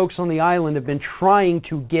 something that folks on the island have been trying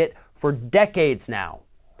to get for decades now.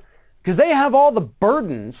 Because they have all the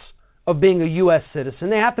burdens of being a U.S. citizen.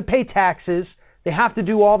 They have to pay taxes. They have to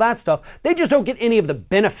do all that stuff. They just don't get any of the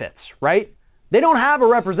benefits, right? They don't have a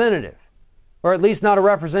representative, or at least not a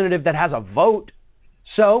representative that has a vote.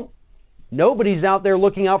 So nobody's out there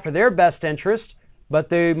looking out for their best interest, but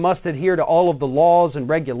they must adhere to all of the laws and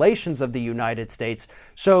regulations of the United States.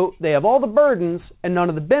 So they have all the burdens and none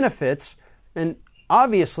of the benefits, and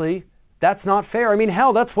obviously that's not fair. I mean,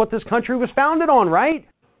 hell, that's what this country was founded on, right?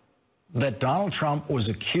 That Donald Trump was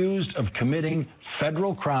accused of committing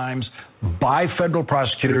federal crimes by federal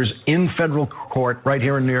prosecutors in federal court right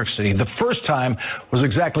here in New York City. The first time was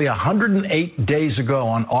exactly 108 days ago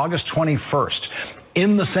on August 21st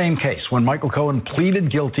in the same case when Michael Cohen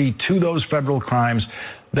pleaded guilty to those federal crimes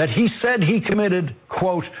that he said he committed,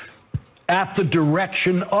 quote, at the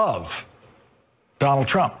direction of Donald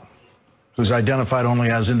Trump, who's identified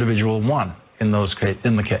only as individual one in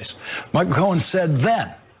the case. Michael Cohen said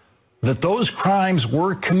then that those crimes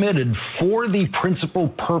were committed for the principal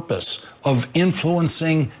purpose of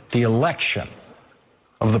influencing the election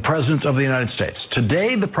of the President of the United States.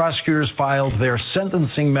 Today, the prosecutors filed their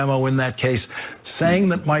sentencing memo in that case saying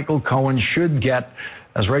that Michael Cohen should get,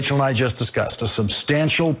 as Rachel and I just discussed, a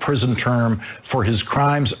substantial prison term for his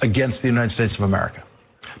crimes against the United States of America.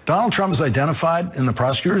 Donald Trump is identified in the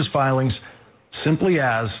prosecutors' filings simply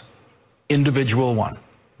as individual one.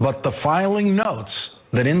 But the filing notes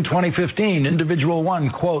that in 2015, individual one,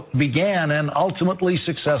 quote, began an ultimately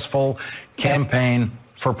successful campaign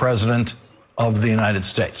for President of the United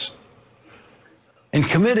States. In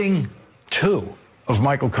committing two of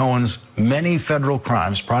Michael Cohen's many federal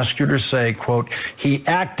crimes, prosecutors say, quote, he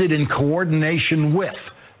acted in coordination with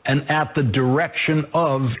and at the direction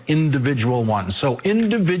of individual one. So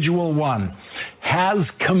individual one has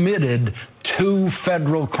committed two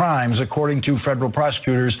federal crimes, according to federal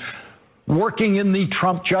prosecutors, working in the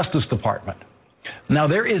Trump Justice Department. Now,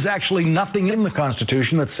 there is actually nothing in the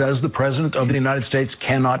Constitution that says the President of the United States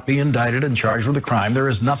cannot be indicted and charged with a crime. There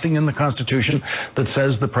is nothing in the Constitution that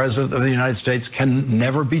says the President of the United States can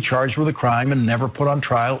never be charged with a crime and never put on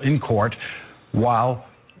trial in court while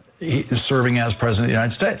he is serving as President of the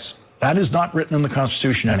United States. That is not written in the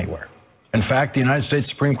Constitution anywhere. In fact, the United States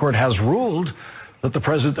Supreme Court has ruled that the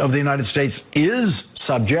President of the United States is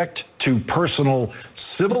subject to personal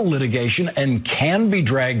civil litigation and can be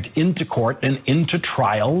dragged into court and into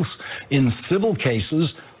trials in civil cases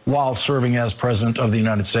while serving as President of the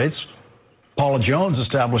United States. Paula Jones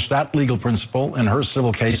established that legal principle in her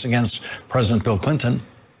civil case against President Bill Clinton.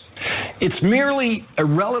 It's merely a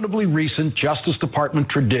relatively recent Justice Department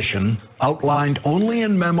tradition, outlined only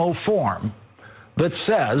in memo form, that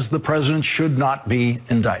says the president should not be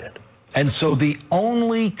indicted. And so the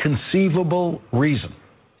only conceivable reason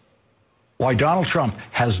why Donald Trump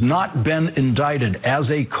has not been indicted as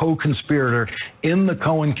a co-conspirator in the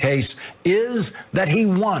Cohen case is that he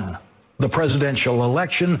won the presidential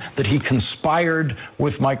election that he conspired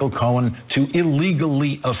with Michael Cohen to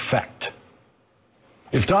illegally effect.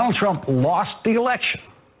 If Donald Trump lost the election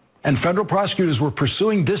and federal prosecutors were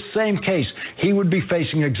pursuing this same case, he would be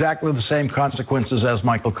facing exactly the same consequences as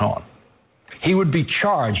Michael Cohen. He would be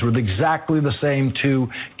charged with exactly the same two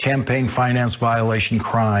campaign finance violation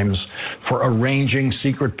crimes for arranging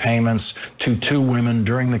secret payments to two women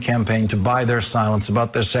during the campaign to buy their silence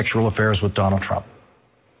about their sexual affairs with Donald Trump.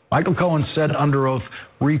 Michael Cohen said under oath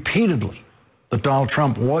repeatedly that Donald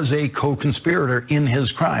Trump was a co-conspirator in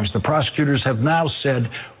his crimes. The prosecutors have now said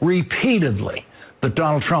repeatedly that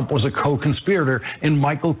Donald Trump was a co-conspirator in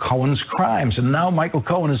Michael Cohen's crimes. And now Michael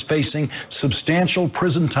Cohen is facing substantial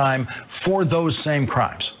prison time for those same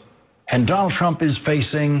crimes. And Donald Trump is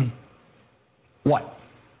facing what?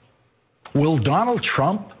 Will Donald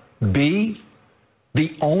Trump be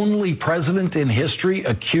the only president in history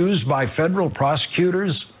accused by federal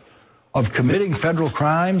prosecutors of committing federal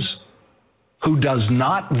crimes who does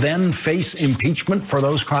not then face impeachment for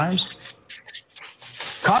those crimes?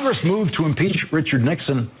 Congress moved to impeach Richard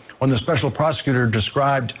Nixon when the special prosecutor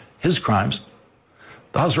described his crimes.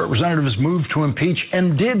 The House of Representatives moved to impeach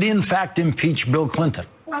and did, in fact, impeach Bill Clinton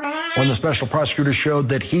when the special prosecutor showed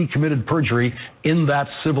that he committed perjury in that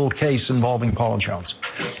civil case involving Paula Jones.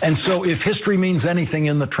 And so if history means anything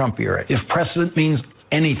in the Trump era, if precedent means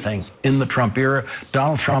anything in the Trump era,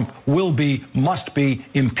 Donald Trump must be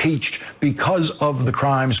impeached because of the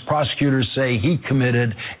crimes prosecutors say he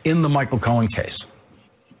committed in the Michael Cohen case.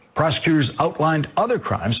 Prosecutors outlined other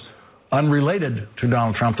crimes unrelated to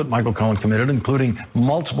Donald Trump that Michael Cohen committed, including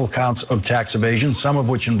multiple counts of tax evasion, some of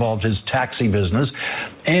which involved his taxi business,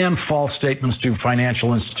 and false statements to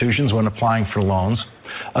financial institutions when applying for loans.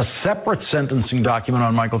 A separate sentencing document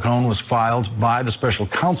on Michael Cohen was filed by the special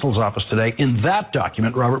counsel's office today. In that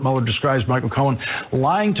document, Robert Mueller describes Michael Cohen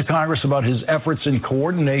lying to Congress about his efforts in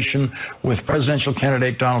coordination with presidential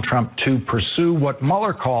candidate Donald Trump to pursue what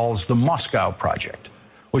Mueller calls the Moscow Project,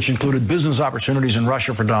 which included business opportunities in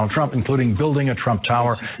Russia for Donald Trump, including building a Trump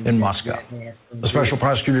Tower in Moscow. The special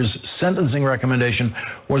prosecutor's sentencing recommendation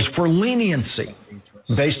was for leniency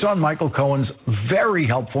based on Michael Cohen's very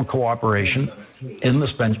helpful cooperation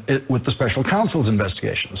with the special counsel's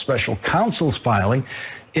investigation. The special counsel's filing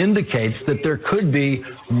indicates that there could be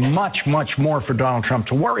much, much more for Donald Trump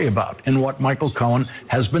to worry about in what Michael Cohen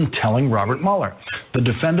has been telling Robert Mueller. The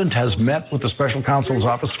defendant has met with the special counsel's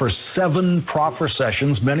office for 7 proffer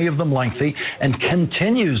sessions, many of them lengthy, and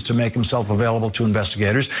continues to make himself available to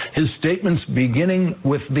investigators. His statements beginning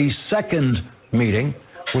with the second meeting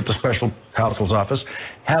with the special counsel's office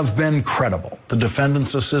have been credible. The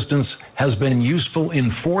defendant's assistance has been useful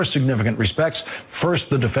in 4 significant respects. First,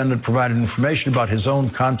 the defendant provided information about his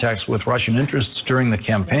own contacts with Russian interests during the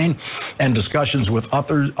campaign and discussions with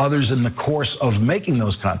others in the course of making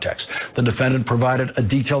those contacts. The defendant provided a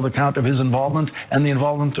detailed account of his involvement and the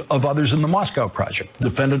involvement of others in the Moscow Project.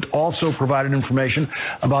 The defendant also provided information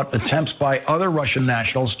about attempts by other Russian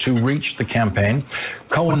nationals to reach the campaign.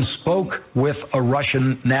 Cohen spoke with a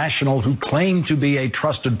Russian national who claimed to be a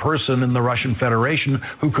trusted person in the Russian Federation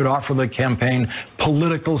who could offer the campaign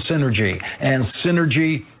political synergy and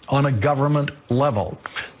synergy on a government level.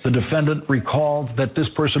 The defendant recalled that this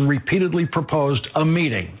person repeatedly proposed a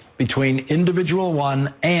meeting between individual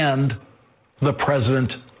 1 and the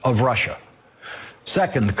president of Russia.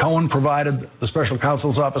 Second, Cohen provided the special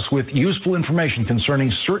counsel's office with useful information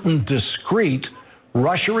concerning certain discrete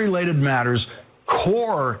Russia-related matters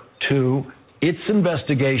core to its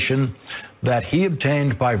investigation that he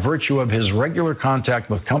obtained by virtue of his regular contact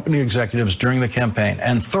with company executives during the campaign.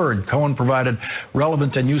 And third, Cohen provided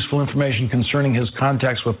relevant and useful information concerning his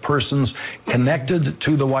contacts with persons connected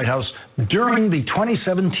to the White House during the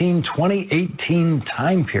 2017-2018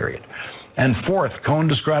 time period. And fourth, Cohen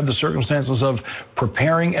described the circumstances of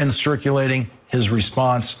preparing and circulating his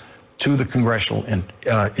response to the congressional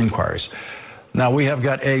inquiries. Now, we have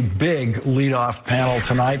got a big leadoff panel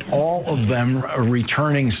tonight, all of them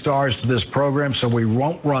returning stars to this program, so we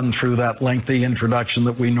won't run through that lengthy introduction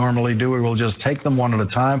that we normally do. We will just take them one at a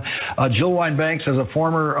time. Jill Wine-Banks, as a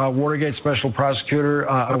former Watergate special prosecutor,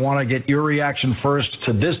 I want to get your reaction first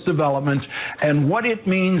to this development and what it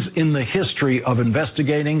means in the history of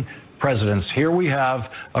investigating presidents. Here we have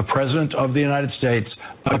a president of the United States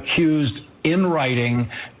accused in writing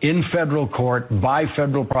in federal court by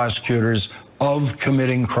federal prosecutors of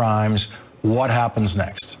committing crimes. What happens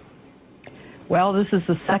next? Well, this is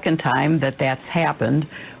the second time that that's happened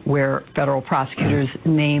where federal prosecutors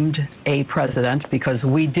named a president, because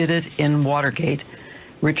we did it in Watergate.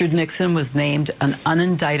 Richard Nixon was named an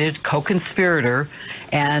unindicted co-conspirator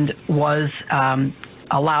and was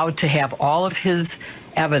allowed to have all of his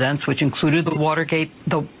evidence, which included the Watergate,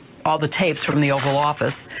 all the tapes from the Oval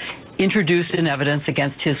Office, introduced in evidence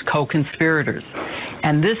against his co-conspirators.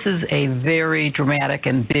 And this is a very dramatic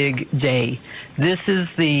and big day. This is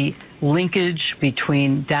the linkage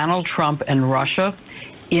between Donald Trump and Russia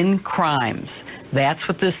in crimes. That's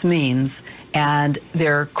what this means. And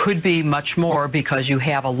there could be much more, because you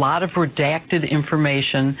have a lot of redacted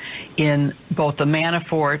information in both the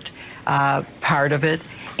Manafort part of it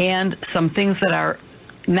and some things that are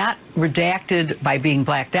not redacted by being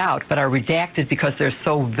blacked out, but are redacted because they're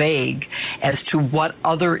so vague as to what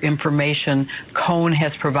other information Cohen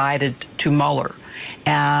has provided to Mueller.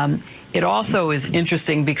 It also is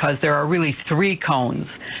interesting because there are really 3 Cohens.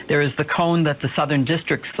 There is the Cohen that the Southern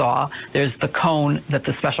District saw, there's the Cohen that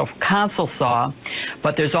the special counsel saw,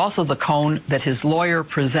 but there's also the Cohen that his lawyer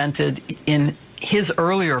presented in his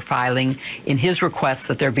earlier filing in his request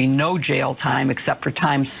that there be no jail time except for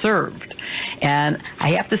time served. And I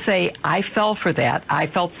have to say, I fell for that. I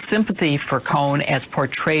felt sympathy for Cohn as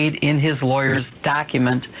portrayed in his lawyer's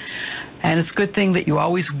document. And it's a good thing that you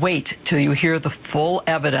always wait till you hear the full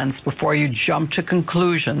evidence before you jump to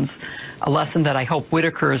conclusions, a lesson that I hope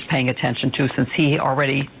Whitaker is paying attention to since he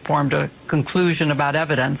already formed a conclusion about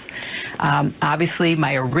evidence. Obviously,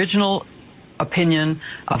 my original opinion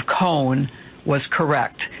of Cohn was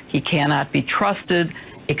correct. He cannot be trusted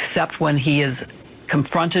except when he is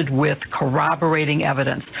confronted with corroborating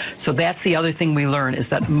evidence. So that's the other thing we learn, is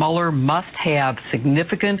that Mueller must have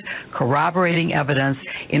significant corroborating evidence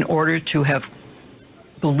in order to have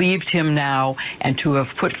believed him now and to have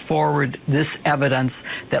put forward this evidence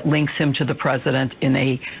that links him to the president in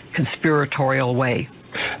a conspiratorial way.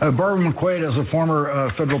 Barbara McQuaid, as a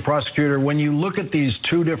former federal prosecutor, when you look at these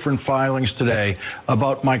two different filings today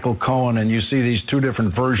about Michael Cohen and you see these two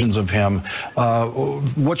different versions of him,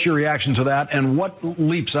 what's your reaction to that, and what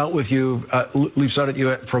leaps out at you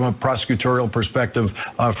from a prosecutorial perspective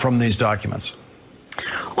from these documents?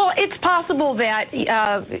 Well, it's possible that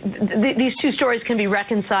these two stories can be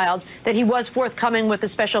reconciled, that he was forthcoming with the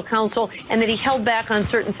special counsel and that he held back on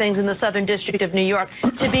certain things in the Southern District of New York.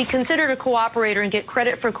 To be considered a cooperator and get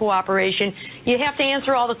credit for cooperation, you have to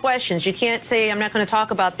answer all the questions. You can't say, I'm not going to talk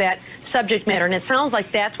about that subject matter. And it sounds like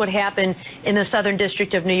that's what happened in the Southern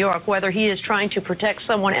District of New York. Whether he is trying to protect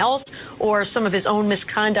someone else or some of his own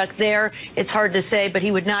misconduct there, it's hard to say, but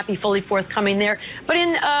he would not be fully forthcoming there. But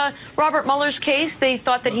in Robert Mueller's case, they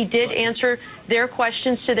thought that he did answer their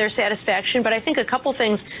questions to their satisfaction. But I think a couple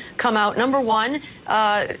things come out. Number one,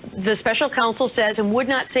 the special counsel says, and would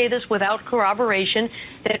not say this without corroboration,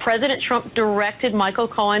 that President Trump directed Michael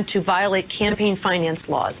Cohen to violate campaign finance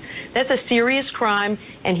laws. That's a serious crime,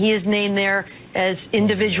 and he is named there as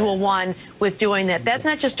individual one with doing that. That's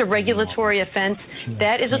not just a regulatory offense.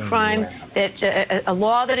 That is a crime, that a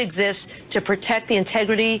law that exists to protect the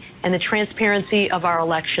integrity and the transparency of our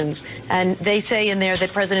elections. And they say in there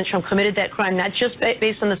that President Trump committed that crime not just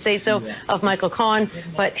based on the say-so of Michael Cohen,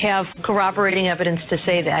 but have corroborating evidence to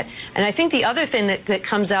say that. And I think the other thing that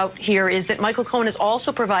comes out here is that Michael Cohen has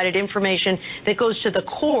also provided information that goes to the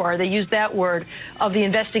core, they use that word, of the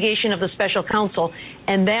investigation of the special counsel,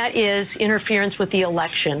 and that is interference with the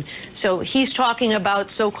election. So he's talking about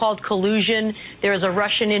so-called collusion. There is a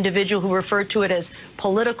Russian individual who referred to it as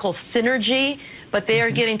political synergy, but they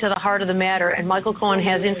are getting to the heart of the matter, and Michael Cohen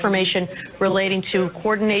has information relating to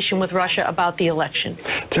coordination with Russia about the election.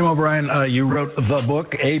 Tim O'Brien, you wrote the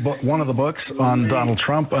book, one of the books on Donald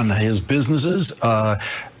Trump and his businesses.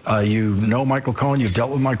 You know Michael Cohen. You've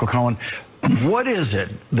dealt with Michael Cohen. What is it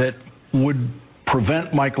that would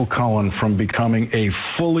prevent Michael Cohen from becoming a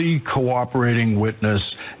fully cooperating witness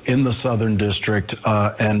in the Southern District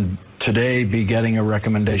and today be getting a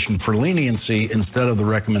recommendation for leniency instead of the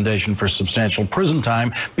recommendation for substantial prison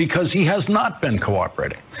time because he has not been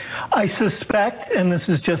cooperating? I suspect, and this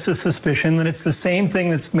is just a suspicion, that it's the same thing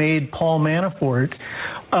that's made Paul Manafort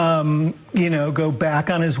go back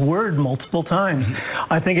on his word multiple times.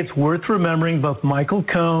 I think it's worth remembering both Michael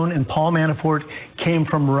Cohen and Paul Manafort came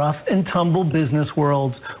from rough and tumble business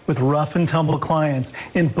worlds with rough and tumble clients.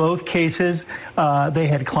 In both cases, they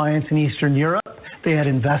had clients in Eastern Europe. They had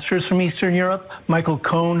investors from Eastern Europe. Michael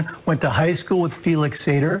Cohen went to high school with Felix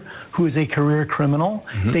Sater, who is a career criminal.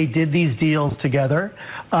 They did these deals together.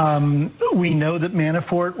 We know that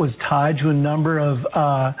Manafort was tied to a number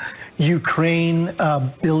of Ukraine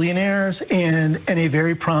billionaires and a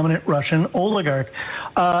very prominent Russian oligarch.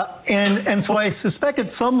 And so I suspect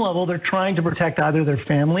at some level they're trying to protect either their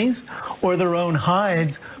families or their own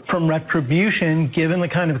hides from retribution, given the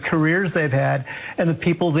kind of careers they've had and the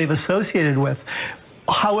people they've associated with.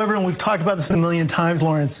 However, and we've talked about this a million times,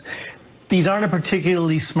 Lawrence, these aren't a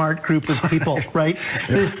particularly smart group of people, right?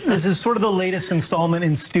 This is sort of the latest installment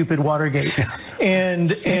in stupid Watergate,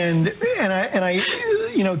 and I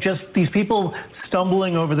just these people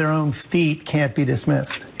stumbling over their own feet can't be dismissed.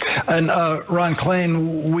 And Ron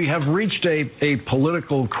Klain, we have reached a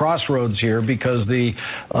political crossroads here because the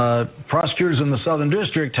prosecutors in the Southern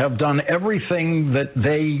District have done everything that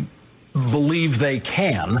they believe they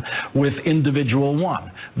can with individual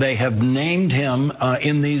one. They have named him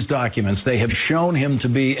in these documents. They have shown him to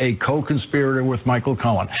be a co-conspirator with Michael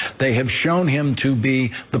Cohen. They have shown him to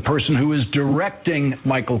be the person who is directing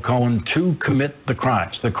Michael Cohen to commit the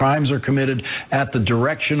crimes. The crimes are committed at the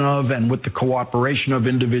direction of and with the cooperation of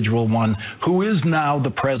individual one, who is now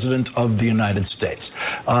the president of the United States.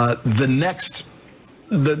 The next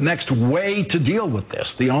the next way to deal with this.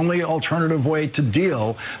 The only alternative way to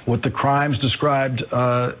deal with the crimes described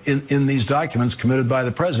in these documents committed by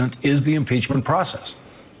the president is the impeachment process.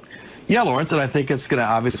 Yeah, Lawrence, and I think it's going to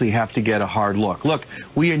obviously have to get a hard look. Look,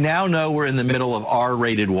 we now know we're in the middle of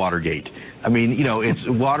R-rated Watergate. I mean, you know, it's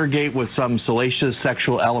Watergate with some salacious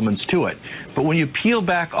sexual elements to it. But when you peel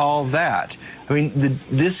back all that, I mean,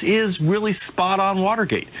 this is really spot-on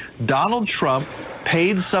Watergate. Donald Trump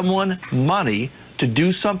paid someone money to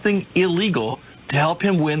do something illegal to help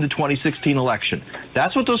him win the 2016 election.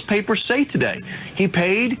 That's what those papers say today. He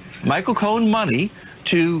paid Michael Cohen money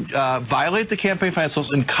to violate the campaign finance laws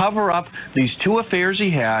and cover up these two affairs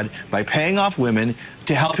he had by paying off women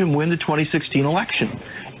to help him win the 2016 election.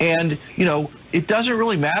 And, you know, it doesn't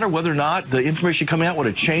really matter whether or not the information coming out would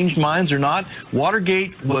have changed minds or not.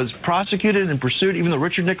 Watergate was prosecuted and pursued even though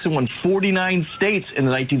Richard Nixon won 49 states in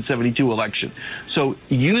the 1972 election. So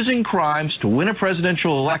using crimes to win a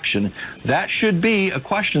presidential election, that should be a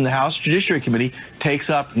question the House Judiciary Committee takes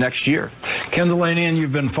up next year. Ken Delaney, and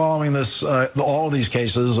you've been following this, all of these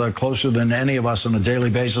cases closer than any of us on a daily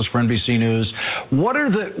basis for NBC News. What are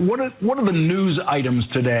the news items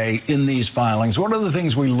today in these filings? What are the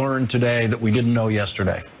things we learned today that we didn't know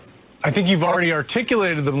yesterday? I think you've already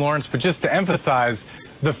articulated them, Lawrence, but just to emphasize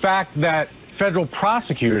the fact that federal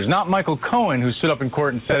prosecutors, not Michael Cohen, who stood up in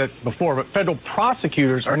court and said it before, but federal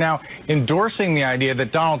prosecutors are now endorsing the idea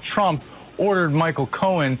that Donald Trump ordered Michael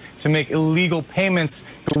Cohen to make illegal payments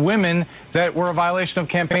to women that were a violation of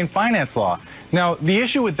campaign finance law. Now, the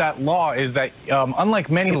issue with that law is that, unlike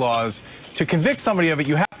many laws, to convict somebody of it,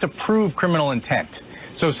 you have to prove criminal intent.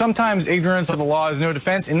 So sometimes ignorance of the law is no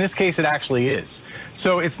defense. In this case, it actually is.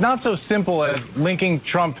 So it's not so simple as linking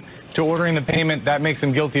Trump to ordering the payment that makes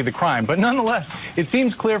him guilty of the crime. But nonetheless, it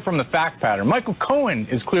seems clear from the fact pattern. Michael Cohen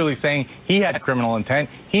is clearly saying he had criminal intent.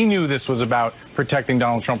 He knew this was about protecting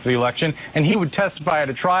Donald Trump for the election, and he would testify at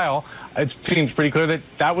a trial. It seems pretty clear that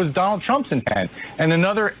that was Donald Trump's intent. And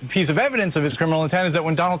another piece of evidence of his criminal intent is that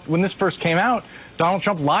when this first came out, Donald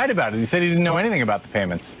Trump lied about it. He said he didn't know anything about the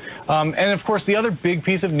payments. And, of course, the other big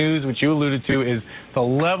piece of news, which you alluded to, is the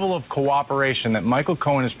level of cooperation that Michael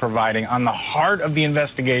Cohen is providing on the heart of the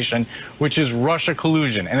investigation, which is Russia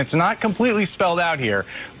collusion. And it's not completely spelled out here,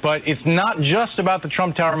 but it's not just about the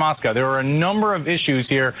Trump Tower Moscow. There are a number of issues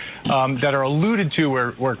here that are alluded to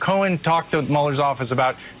where Cohen talked to Mueller's office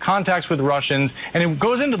about contacts with Russians, and it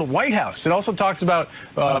goes into the White House. It also talks about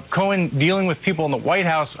Cohen dealing with people in the White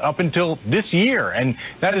House up until this year, and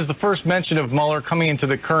that is the first mention of Mueller coming into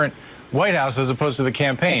the current White House as opposed to the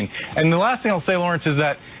campaign. And the last thing I'll say, Lawrence, is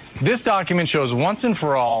that this document shows once and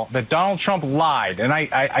for all that Donald Trump lied, and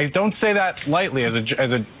I don't say that lightly as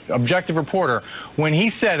an objective reporter, when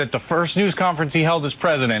he said at the first news conference he held as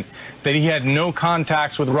president that he had no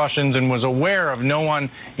contacts with Russians and was aware of no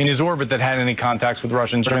one in his orbit that had any contacts with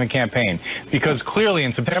Russians during the campaign. Because clearly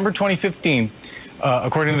in September 2015,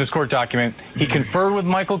 according to this court document, he conferred with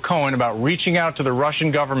Michael Cohen about reaching out to the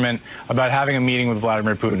Russian government about having a meeting with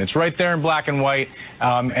Vladimir Putin. It's right there in black and white,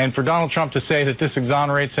 and for Donald Trump to say that this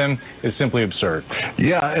exonerates him is simply absurd.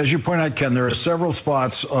 Yeah, as you point out, Ken, there are several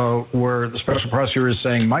spots where the special prosecutor is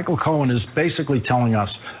saying Michael Cohen is basically telling us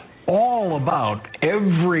all about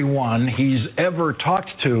everyone he's ever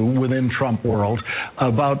talked to within Trump world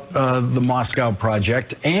about the Moscow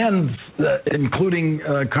project, and including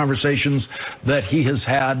conversations that he has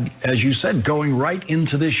had, as you said, going right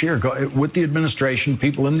into this year with the administration,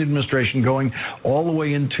 people in the administration going all the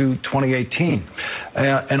way into 2018.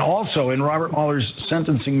 And also in Robert Mueller's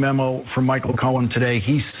sentencing memo from Michael Cohen today,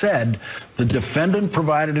 he said the defendant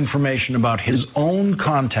provided information about his own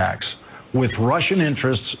contacts with Russian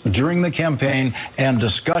interests during the campaign and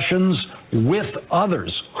discussions with others.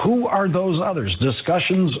 Who are those others?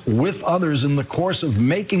 Discussions with others in the course of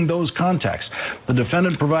making those contacts. The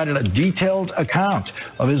defendant provided a detailed account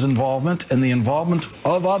of his involvement and the involvement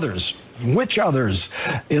of others. Which others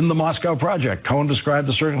in the Moscow project? Cohen described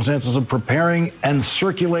the circumstances of preparing and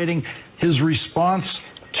circulating his response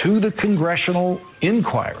to the congressional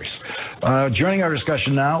inquiries. Joining our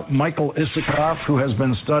discussion now, Michael Isikoff, who has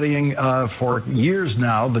been studying for years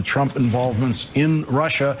now the Trump involvements in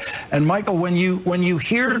Russia. And Michael, when you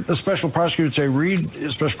hear the special prosecutor read the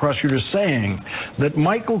special prosecutor saying that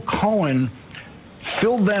Michael Cohen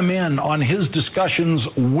filled them in on his discussions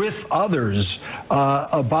with others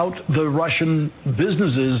about the Russian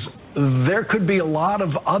businesses, there could be a lot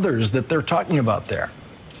of others that they're talking about there.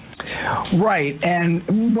 Right,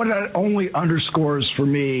 and what it only underscores for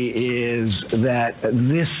me is that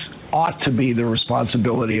this ought to be the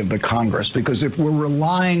responsibility of the Congress, because if we're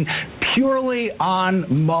relying purely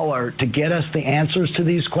on Mueller to get us the answers to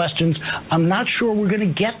these questions, I'm not sure we're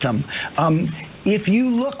going to get them. If you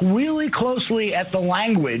look really closely at the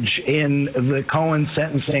language in the Cohen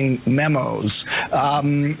sentencing memos,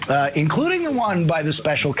 including the one by the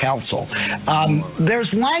special counsel, there's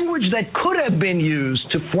language that could have been used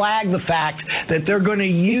to flag the fact that they're going to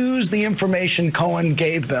use the information Cohen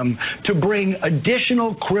gave them to bring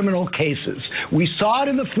additional criminal cases. We saw it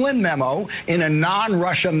in the Flynn memo in a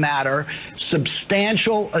non-Russia matter,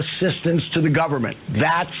 substantial assistance to the government.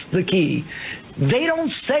 That's the key. They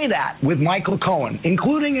don't say that with Michael Cohen,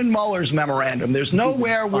 including in Mueller's memorandum. There's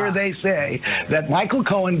nowhere where they say that Michael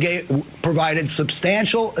Cohen provided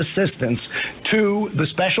substantial assistance to the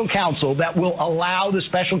special counsel that will allow the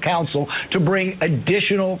special counsel to bring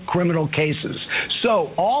additional criminal cases.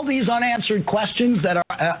 So all these unanswered questions that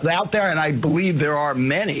are out there, and I believe there are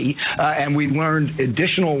many, and we learned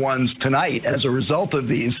additional ones tonight as a result of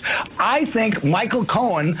these, I think Michael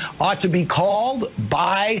Cohen ought to be called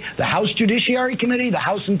by the House Judiciary Committee, the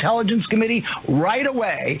House Intelligence Committee, right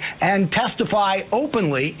away and testify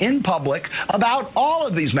openly in public about all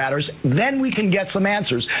of these matters. Then we can get some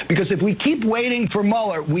answers. Because if we keep waiting for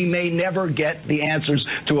Mueller, we may never get the answers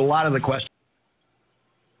to a lot of the questions.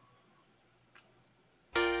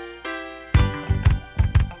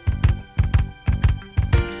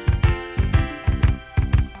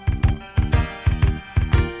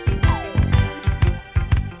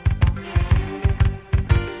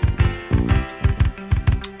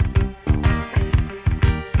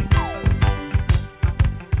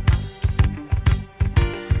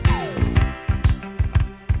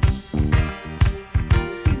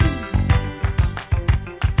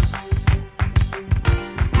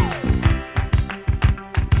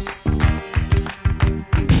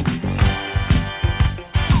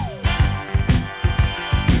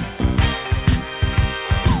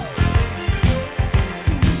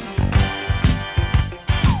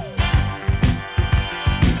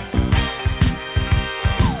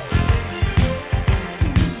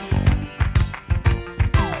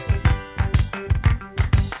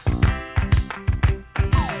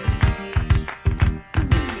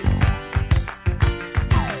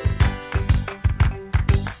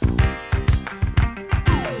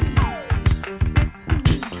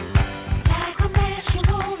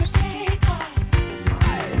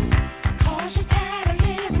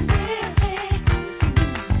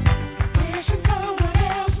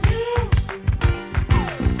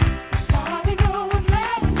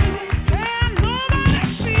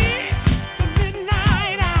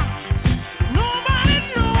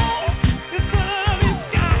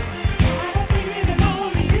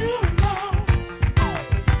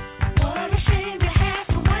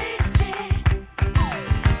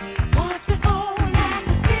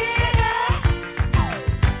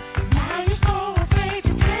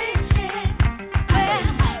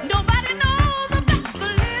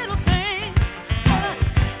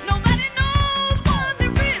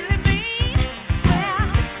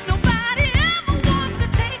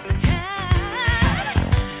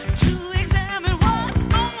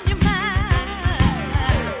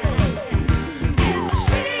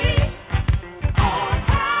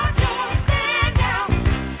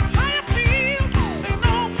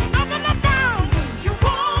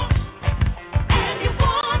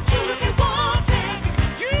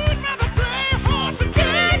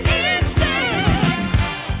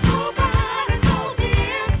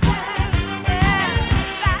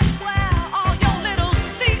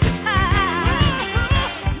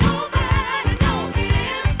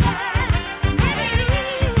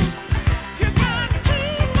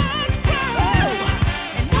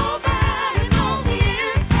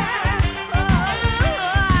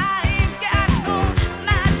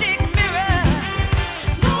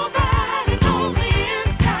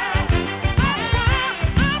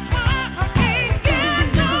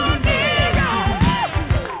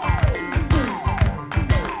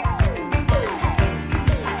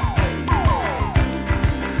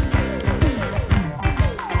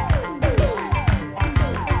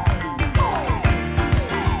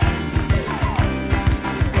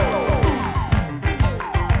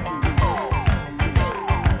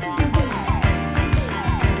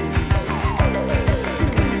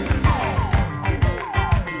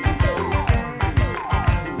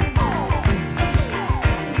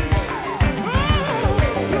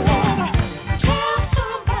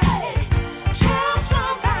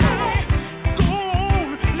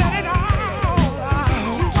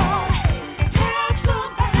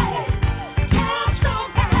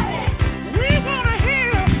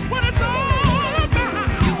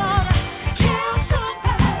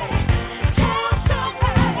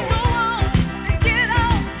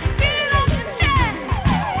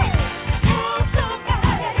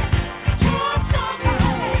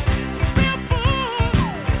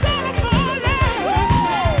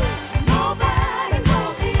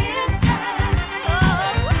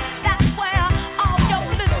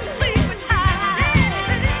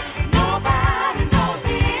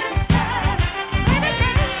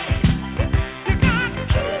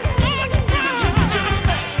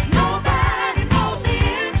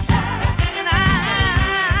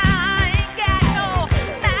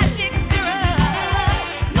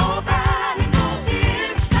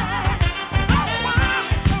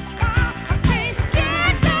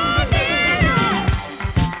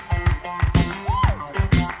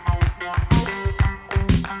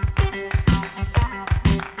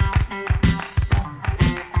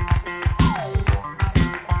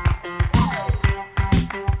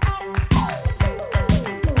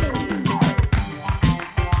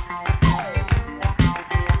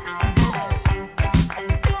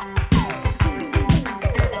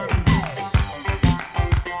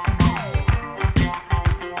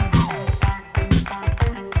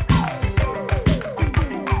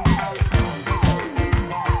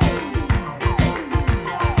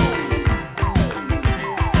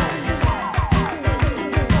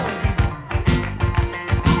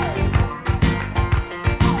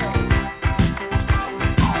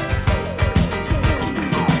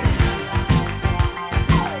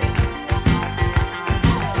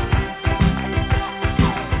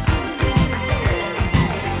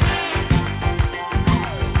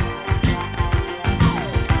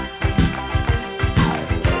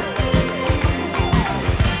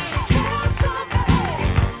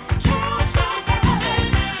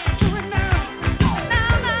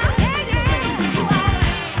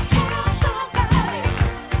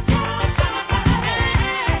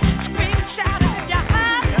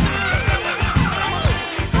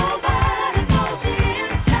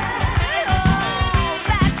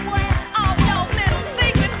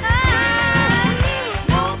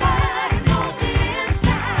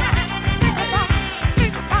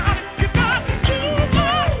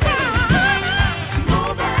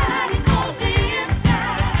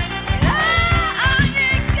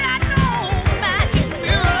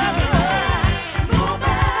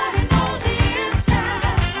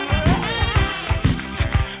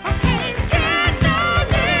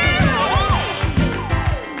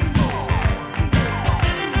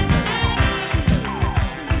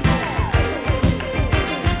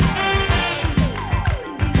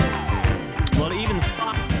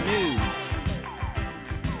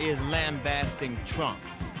 endorsing Trump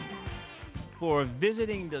for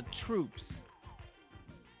visiting the troops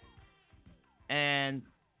and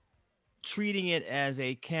treating it as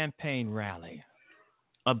a campaign rally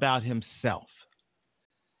about himself.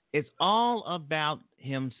 It's all about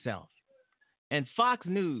himself. And Fox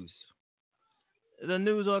News, the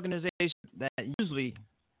news organization that usually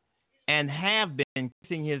and have been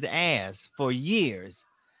kissing his ass for years,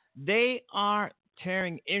 they are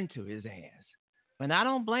tearing into his ass. And I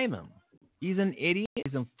don't blame him. He's an idiot.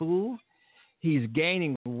 He's a fool. He's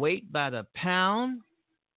gaining weight by the pound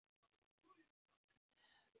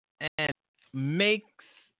and makes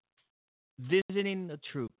visiting the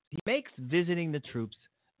troops. He makes visiting the troops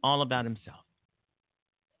all about himself.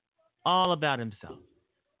 All about himself.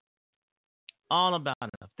 All about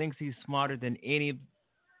himself. Thinks he's smarter than any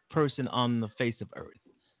person on the face of earth,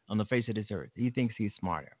 on the face of this earth. He thinks he's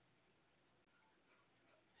smarter.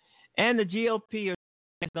 And the GOP is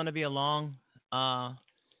going to be a long for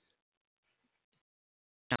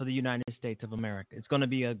the United States of America. It's going to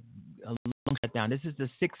be a long shutdown. This is the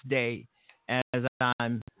 6th day as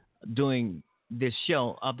I'm doing this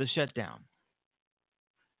show of the shutdown.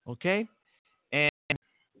 Okay? And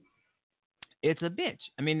it's a bitch.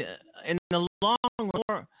 I mean, in the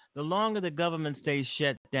longer the government stays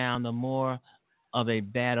shut down, the more of a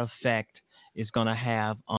bad effect it's going to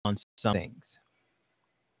have on some things.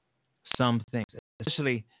 Some things,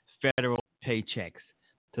 especially federal paychecks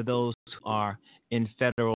to those who are in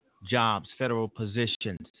federal jobs, federal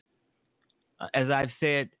positions. As I've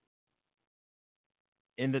said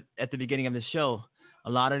at the beginning of the show, a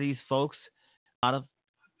lot of these folks, a lot of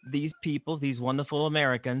these people, these wonderful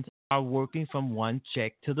Americans are working from one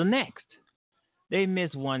check to the next. They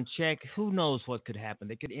miss one check, who knows what could happen?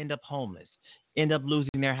 They could end up homeless, end up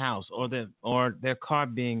losing their house or their car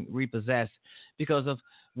being repossessed because of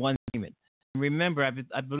one payment. Remember, I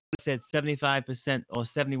believe I said 75% or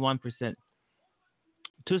 71%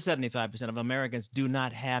 to 75% of Americans do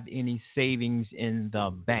not have any savings in the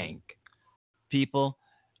bank. People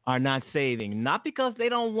are not saving, not because they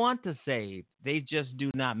don't want to save. They just do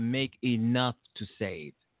not make enough to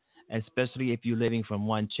save, especially if you're living from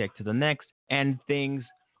one check to the next and things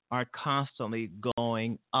are constantly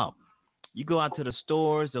going up. You go out to the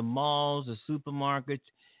stores, the malls, the supermarkets,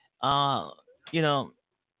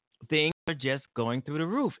 things are just going through the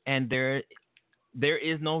roof, and there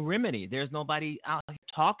is no remedy. There's nobody out here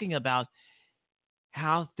talking about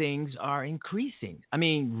how things are increasing. I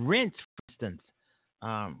mean, rents, for instance,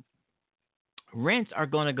 rents are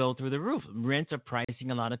going to go through the roof. Rents are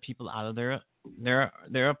pricing a lot of people out of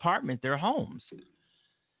their apartment, their homes.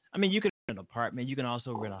 I mean, you can rent an apartment, you can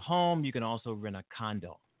also rent a home, you can also rent a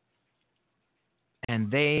condo.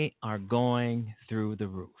 And they are going through the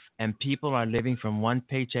roof. And people are living from one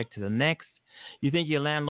paycheck to the next. You think your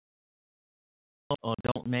landlord or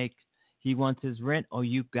don't make, he wants his rent, or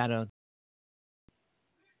you got to,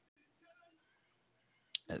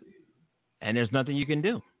 and there's nothing you can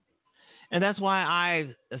do. And that's why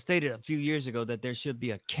I stated a few years ago that there should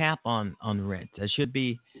be a cap on rent. There should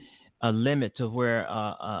be a limit to where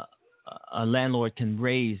a landlord can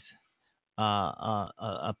raise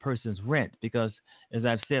a person's rent, because, as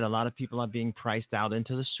I've said, a lot of people are being priced out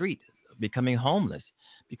into the street, becoming homeless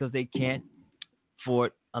because they can't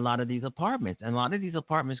afford a lot of these apartments. And a lot of these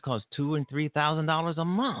apartments cost $2,000 and $3,000 a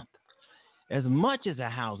month, as much as a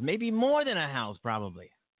house, maybe more than a house, probably.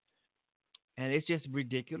 And it's just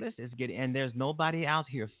ridiculous. And there's nobody out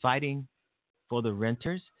here fighting for the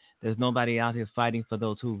renters. There's nobody out here fighting for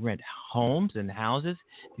those who rent homes and houses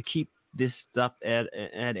to keep this stuff at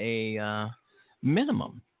a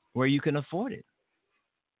minimum where you can afford it.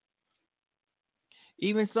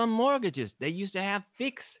 Even some mortgages, they used to have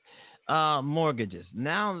fixed mortgages.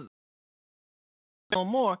 Now, no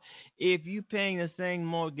more. If you're paying the same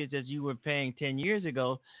mortgage as you were paying 10 years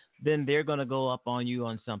ago, then they're going to go up on you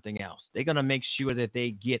on something else. They're going to make sure that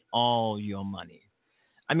they get all your money.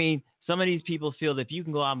 I mean, some of these people feel that if you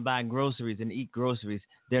can go out and buy groceries and eat groceries,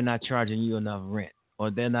 they're not charging you enough rent,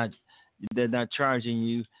 or they're not charging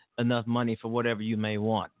you enough money for whatever you may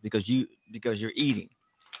want because you're eating.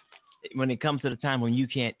 When it comes to the time when you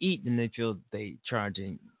can't eat, then they feel they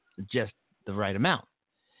charging just the right amount.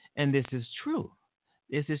 And this is true.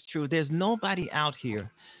 This is true. There's nobody out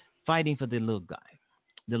here fighting for the little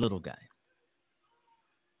guy.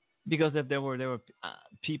 Because if there were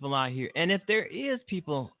people out here, and if there is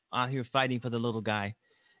people out here fighting for the little guy,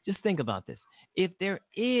 just think about this. If there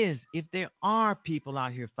are people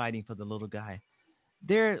out here fighting for the little guy,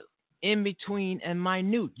 they're in between and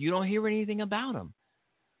minute. You don't hear anything about them.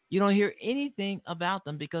 You don't hear anything about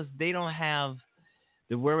them because they don't have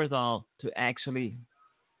the wherewithal to actually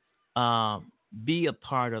be a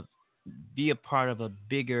part of a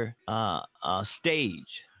bigger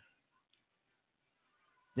stage.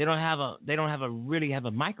 They don't really have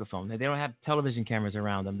a microphone. They don't have television cameras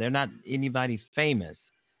around them. They're not anybody famous.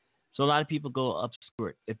 So a lot of people go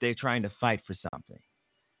obscure if they're trying to fight for something.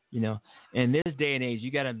 You know, in this day and age,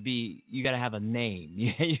 you gotta have a name.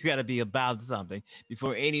 You gotta be about something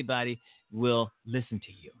before anybody will listen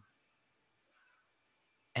to you.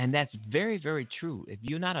 And that's very, very true. If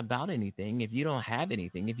you're not about anything, if you don't have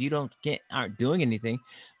anything, if you aren't doing anything,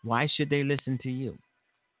 why should they listen to you?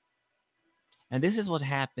 And this is what's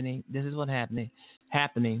happening.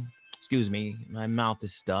 Excuse me, my mouth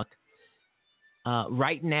is stuck.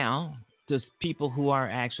 Right now, there's people who are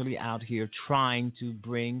actually out here trying to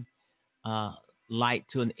bring light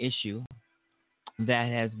to an issue that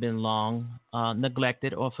has been long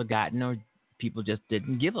neglected or forgotten, or people just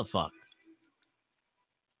didn't give a fuck.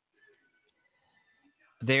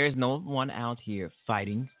 There is no one out here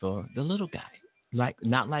fighting for the little guy.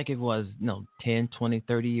 Not like it was 10, 20,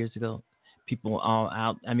 30 years ago. People all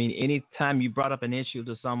out. I mean, anytime you brought up an issue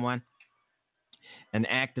to someone, an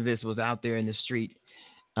activist was out there in the street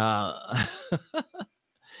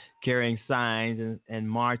carrying signs and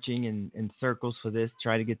marching in circles for this,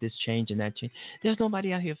 try to get this change and that change. There's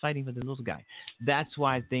nobody out here fighting for the little guy. That's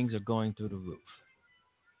why things are going through the roof.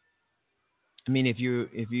 I mean, if you're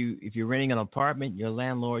renting an apartment, your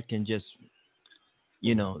landlord can just,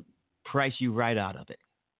 price you right out of it.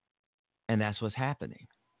 And that's what's happening.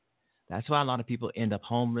 That's why a lot of people end up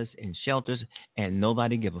homeless in shelters and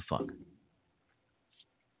nobody give a fuck.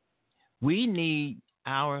 We need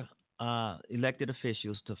our elected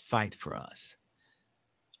officials to fight for us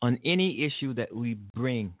on any issue that we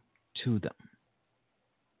bring to them.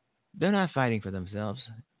 They're not fighting for themselves.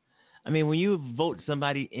 I mean, when you vote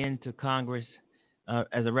somebody into Congress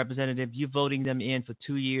as a representative, you're voting them in for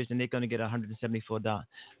 2 years and they're going to get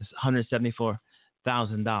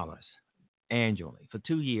 $174,000 annually for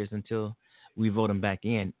 2 years until we vote them back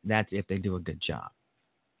in. That's if they do a good job.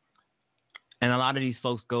 And a lot of these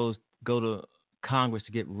folks go to Congress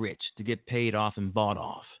to get rich, to get paid off and bought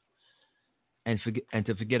off, and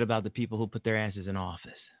to forget about the people who put their asses in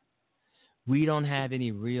office. We don't have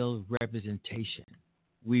any real representation.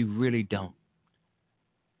 We really don't.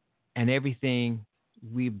 And everything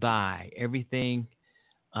we buy, everything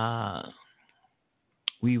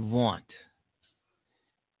we want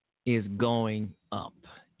is going up.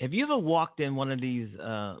 Have you ever walked in one of these,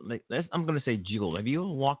 I'm going to say Jewel. Have you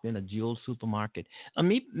ever walked in a Jewel supermarket?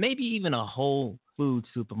 Maybe even a Whole Foods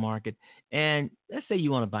supermarket, and let's say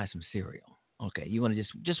you want to buy some cereal. Okay, you want to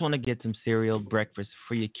just want to get some cereal, breakfast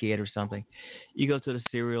for your kid or something. You go to the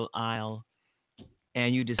cereal aisle,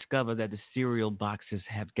 and you discover that the cereal boxes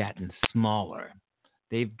have gotten smaller.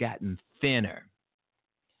 They've gotten thinner.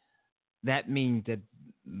 That means that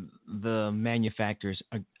the manufacturers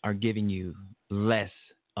are giving you less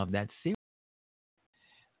of that cereal.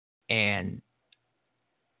 And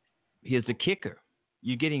here's the kicker.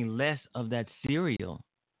 You're getting less of that cereal,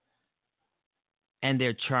 and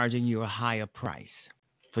they're charging you a higher price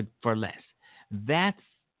for less. That's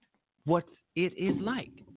what it is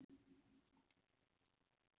like.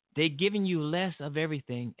 They're giving you less of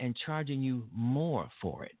everything and charging you more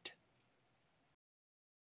for it.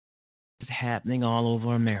 It's happening all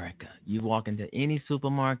over America. You walk into any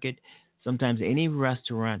supermarket, sometimes any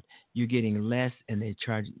restaurant, you're getting less and they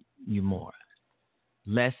charge you more.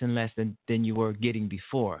 Less and less than you were getting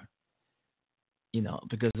before.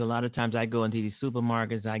 Because a lot of times I go into these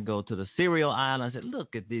supermarkets, I go to the cereal aisle and I say,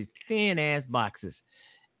 look at these thin-ass boxes.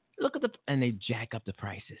 Look at and they jack up the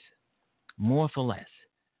prices. More for less.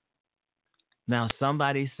 Now,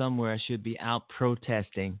 somebody somewhere should be out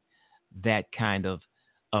protesting that kind of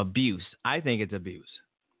abuse. I think it's abuse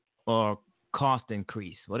or cost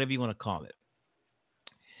increase, whatever you want to call it.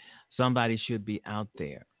 Somebody should be out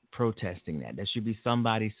there protesting that. There should be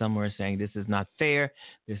somebody somewhere saying this is not fair,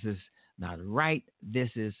 this is not right, this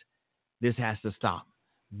has to stop.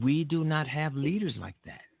 We do not have leaders like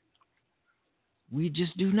that. We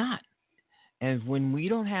just do not. And when we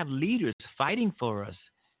don't have leaders fighting for us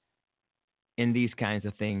in these kinds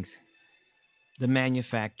of things, the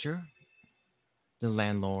manufacturer, the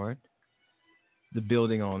landlord, the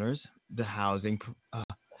building owners, the housing,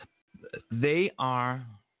 they are,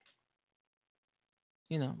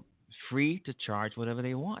 free to charge whatever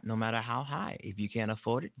they want, no matter how high. If you can't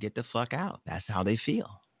afford it, get the fuck out. That's how they feel.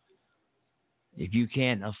 If you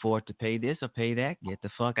can't afford to pay this or pay that, get the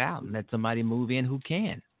fuck out and let somebody move in who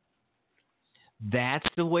can. That's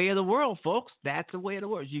the way of the world, folks. That's the way of the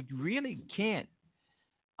world. You really can't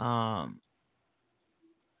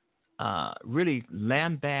really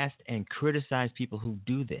lambast and criticize people who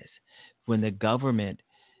do this when the government,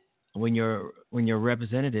 when your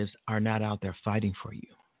representatives are not out there fighting for you.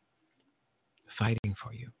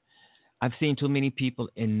 I've seen too many people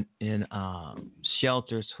in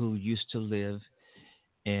shelters who used to live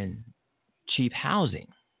in cheap housing.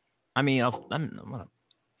 I mean,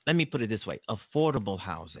 let me put it this way: affordable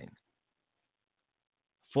housing.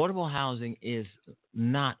 Affordable housing is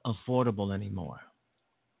not affordable anymore.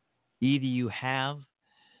 Either you have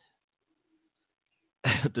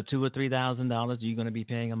the $2,000 or $3,000 you're going to be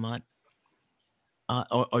paying a month,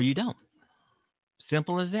 or you don't.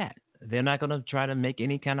 Simple as that. They're not going to try to make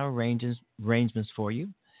any kind of arrangements for you.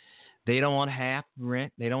 They don't want half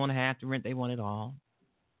rent. They don't want half the rent. They want it all.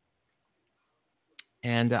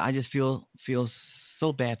 And I just feel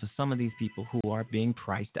so bad for some of these people who are being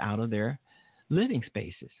priced out of their living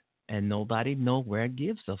spaces, and nobody nowhere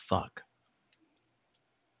gives a fuck.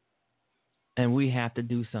 And we have to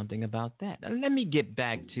do something about that. Let me get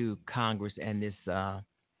back to Congress and this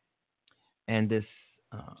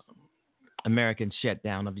American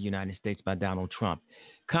shutdown of the United States by Donald Trump.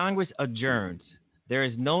 Congress adjourns. There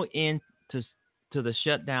is no end to the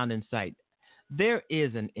shutdown in sight. There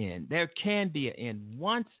is an end. There can be an end.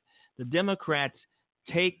 Once the Democrats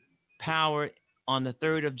take power on the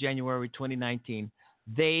 3rd of January 2019,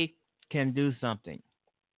 they can do something.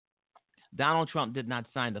 Donald Trump did not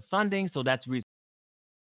sign the funding, so that's the reason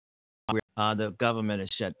the government is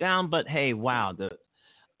shut down. But hey, wow,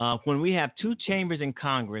 when we have two chambers in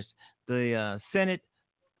Congress, the Senate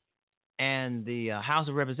and the House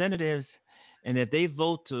of Representatives, and if they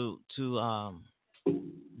vote to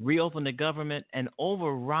reopen the government and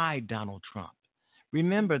override Donald Trump,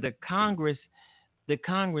 remember the Congress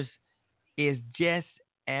is just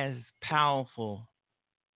as powerful.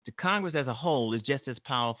 The Congress as a whole is just as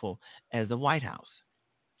powerful as the White House.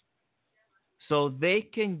 So they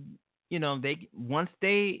can, once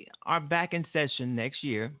they are back in session next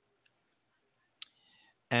year,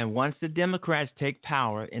 and once the Democrats take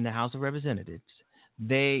power in the House of Representatives,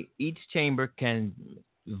 each chamber can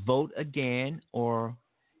vote again or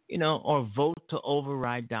vote to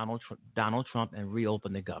override Donald Trump and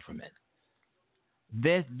reopen the government.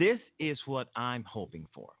 This is what I'm hoping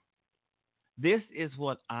for. This is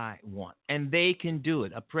what I want. And they can do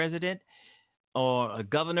it. A president or a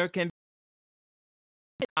governor can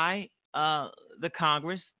the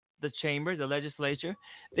Congress, the chamber, the legislature,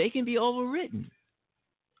 they can be overridden.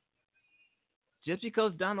 Just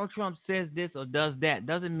because Donald Trump says this or does that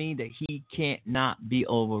doesn't mean that he can't not be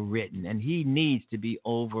overridden. And he needs to be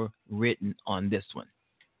overridden on this one.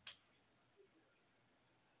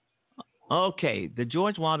 Okay, the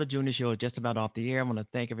George Wilder Jr. Show is just about off the air. I want to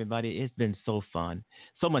thank everybody. It's been so fun.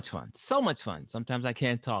 So much fun. Sometimes I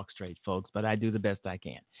can't talk straight, folks, but I do the best I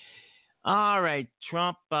can. All right,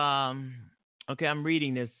 Trump. Okay, I'm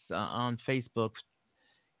reading this on Facebook.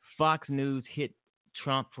 Fox News hit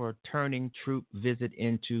Trump for turning troop visit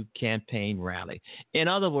into campaign rally. In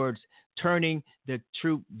other words, turning the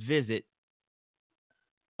troop visit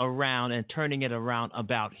around and turning it around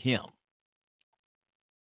about him.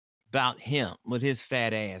 About him with his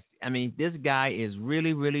fat ass. I mean, this guy is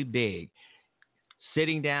really, really big.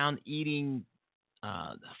 Sitting down, eating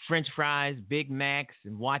French fries, Big Macs,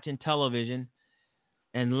 and watching television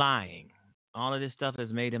and lying. All of this stuff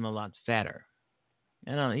has made him a lot fatter.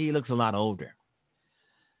 He looks a lot older.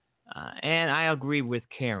 And I agree with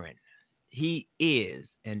Karen. He is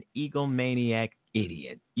an egomaniac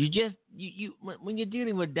idiot. When you're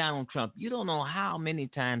dealing with Donald Trump, you don't know how many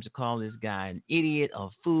times to call this guy an idiot, a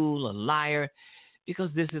fool, a liar,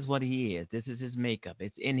 because this is what he is. This is his makeup.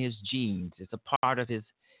 It's in his genes. It's a part of his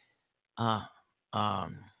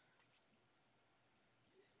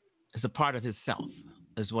it's a part of himself,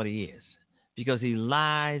 is what he is. Because he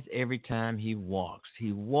lies every time he walks.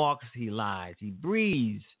 He walks, he lies. He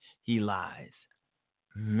breathes, he lies.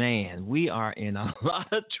 Man, we are in a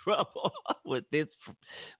lot of trouble with this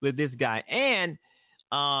guy. And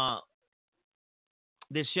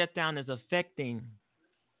this shutdown is affecting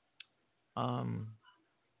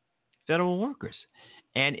federal workers.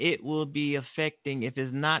 And it will be affecting, if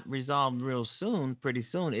it's not resolved pretty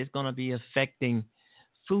soon, it's going to be affecting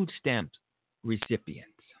food stamp recipients.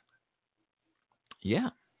 Yeah.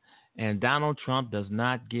 And Donald Trump does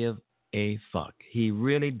not give a fuck. He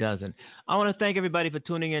really doesn't. I want to thank everybody for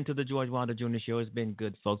tuning in to the George Wilder Jr. Show. It's been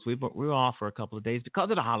good, folks. We were off for a couple of days because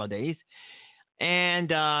of the holidays.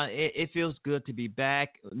 And it feels good to be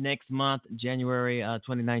back. Next month, January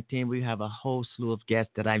 2019, we have a whole slew of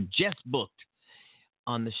guests that I've just booked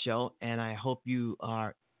on the show. And I hope you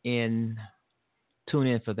are tune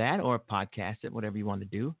in for that or podcast it, whatever you want to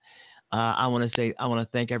do. I want to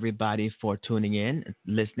thank everybody for tuning in,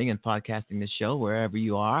 listening, and podcasting the show wherever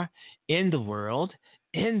you are in the world,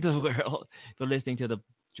 for listening to the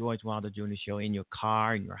George Wilder Jr. Show in your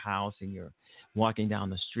car, in your house, in your walking down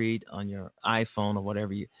the street, on your iPhone,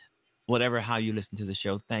 or how you listen to the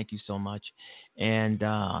show. Thank you so much, and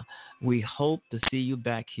we hope to see you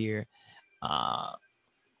back here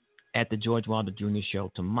at the George Wilder Jr.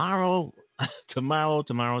 Show tomorrow.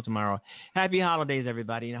 Tomorrow. Happy holidays,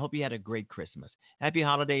 everybody, and I hope you had a great Christmas. Happy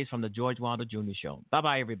holidays from the George Wilder Jr. Show.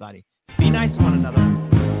 Bye-bye, everybody. Be nice to one another.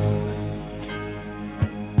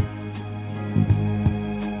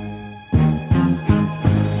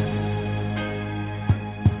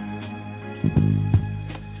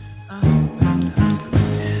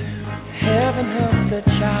 Heaven help the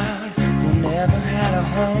child who never had a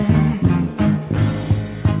home.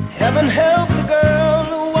 Heaven help the girl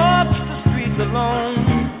who walks the streets alone.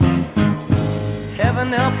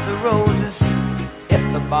 Heaven help the roses if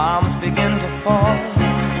the bombs begin to fall.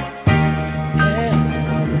 Heaven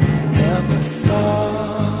help us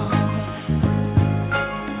all.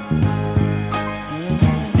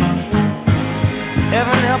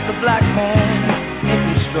 Heaven help the black man if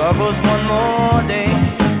he struggles one more day.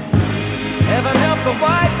 Heaven help the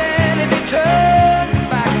white man if he turns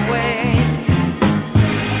back away.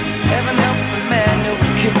 Heaven help the man who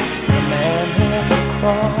kissed the man who never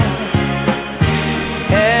crawled.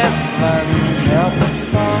 Heaven help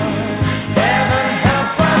us all. Heaven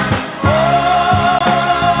help us all.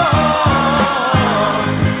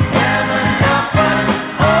 Heaven help us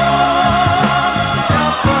all.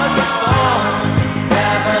 Help us all.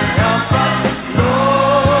 Heaven help us,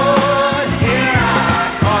 Lord, hear our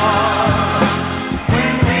call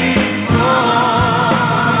when we call.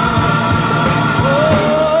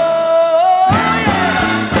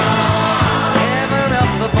 Heaven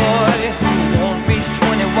help the boy who won't reach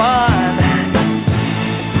 21.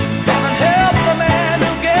 Heaven help the man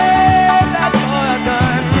who gave that boy a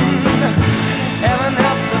gun. Heaven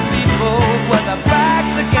help the people with their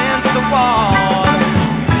backs against the wall.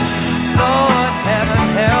 Lord, heaven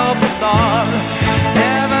help us all.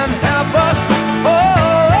 Heaven help us. Oh,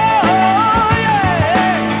 yeah.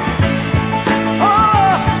 Oh,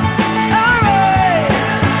 all right.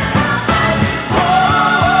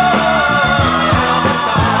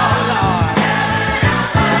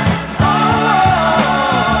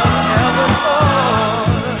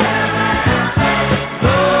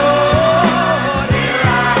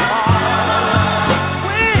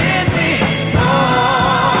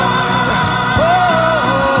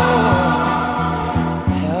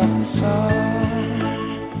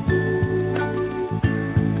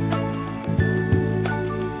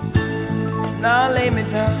 Now lay me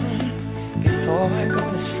down before I go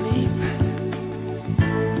to sleep.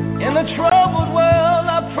 In the troubled world,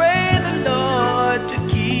 I pray the Lord to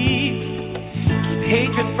keep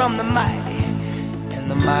hatred from the mighty and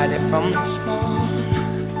the mighty from the small.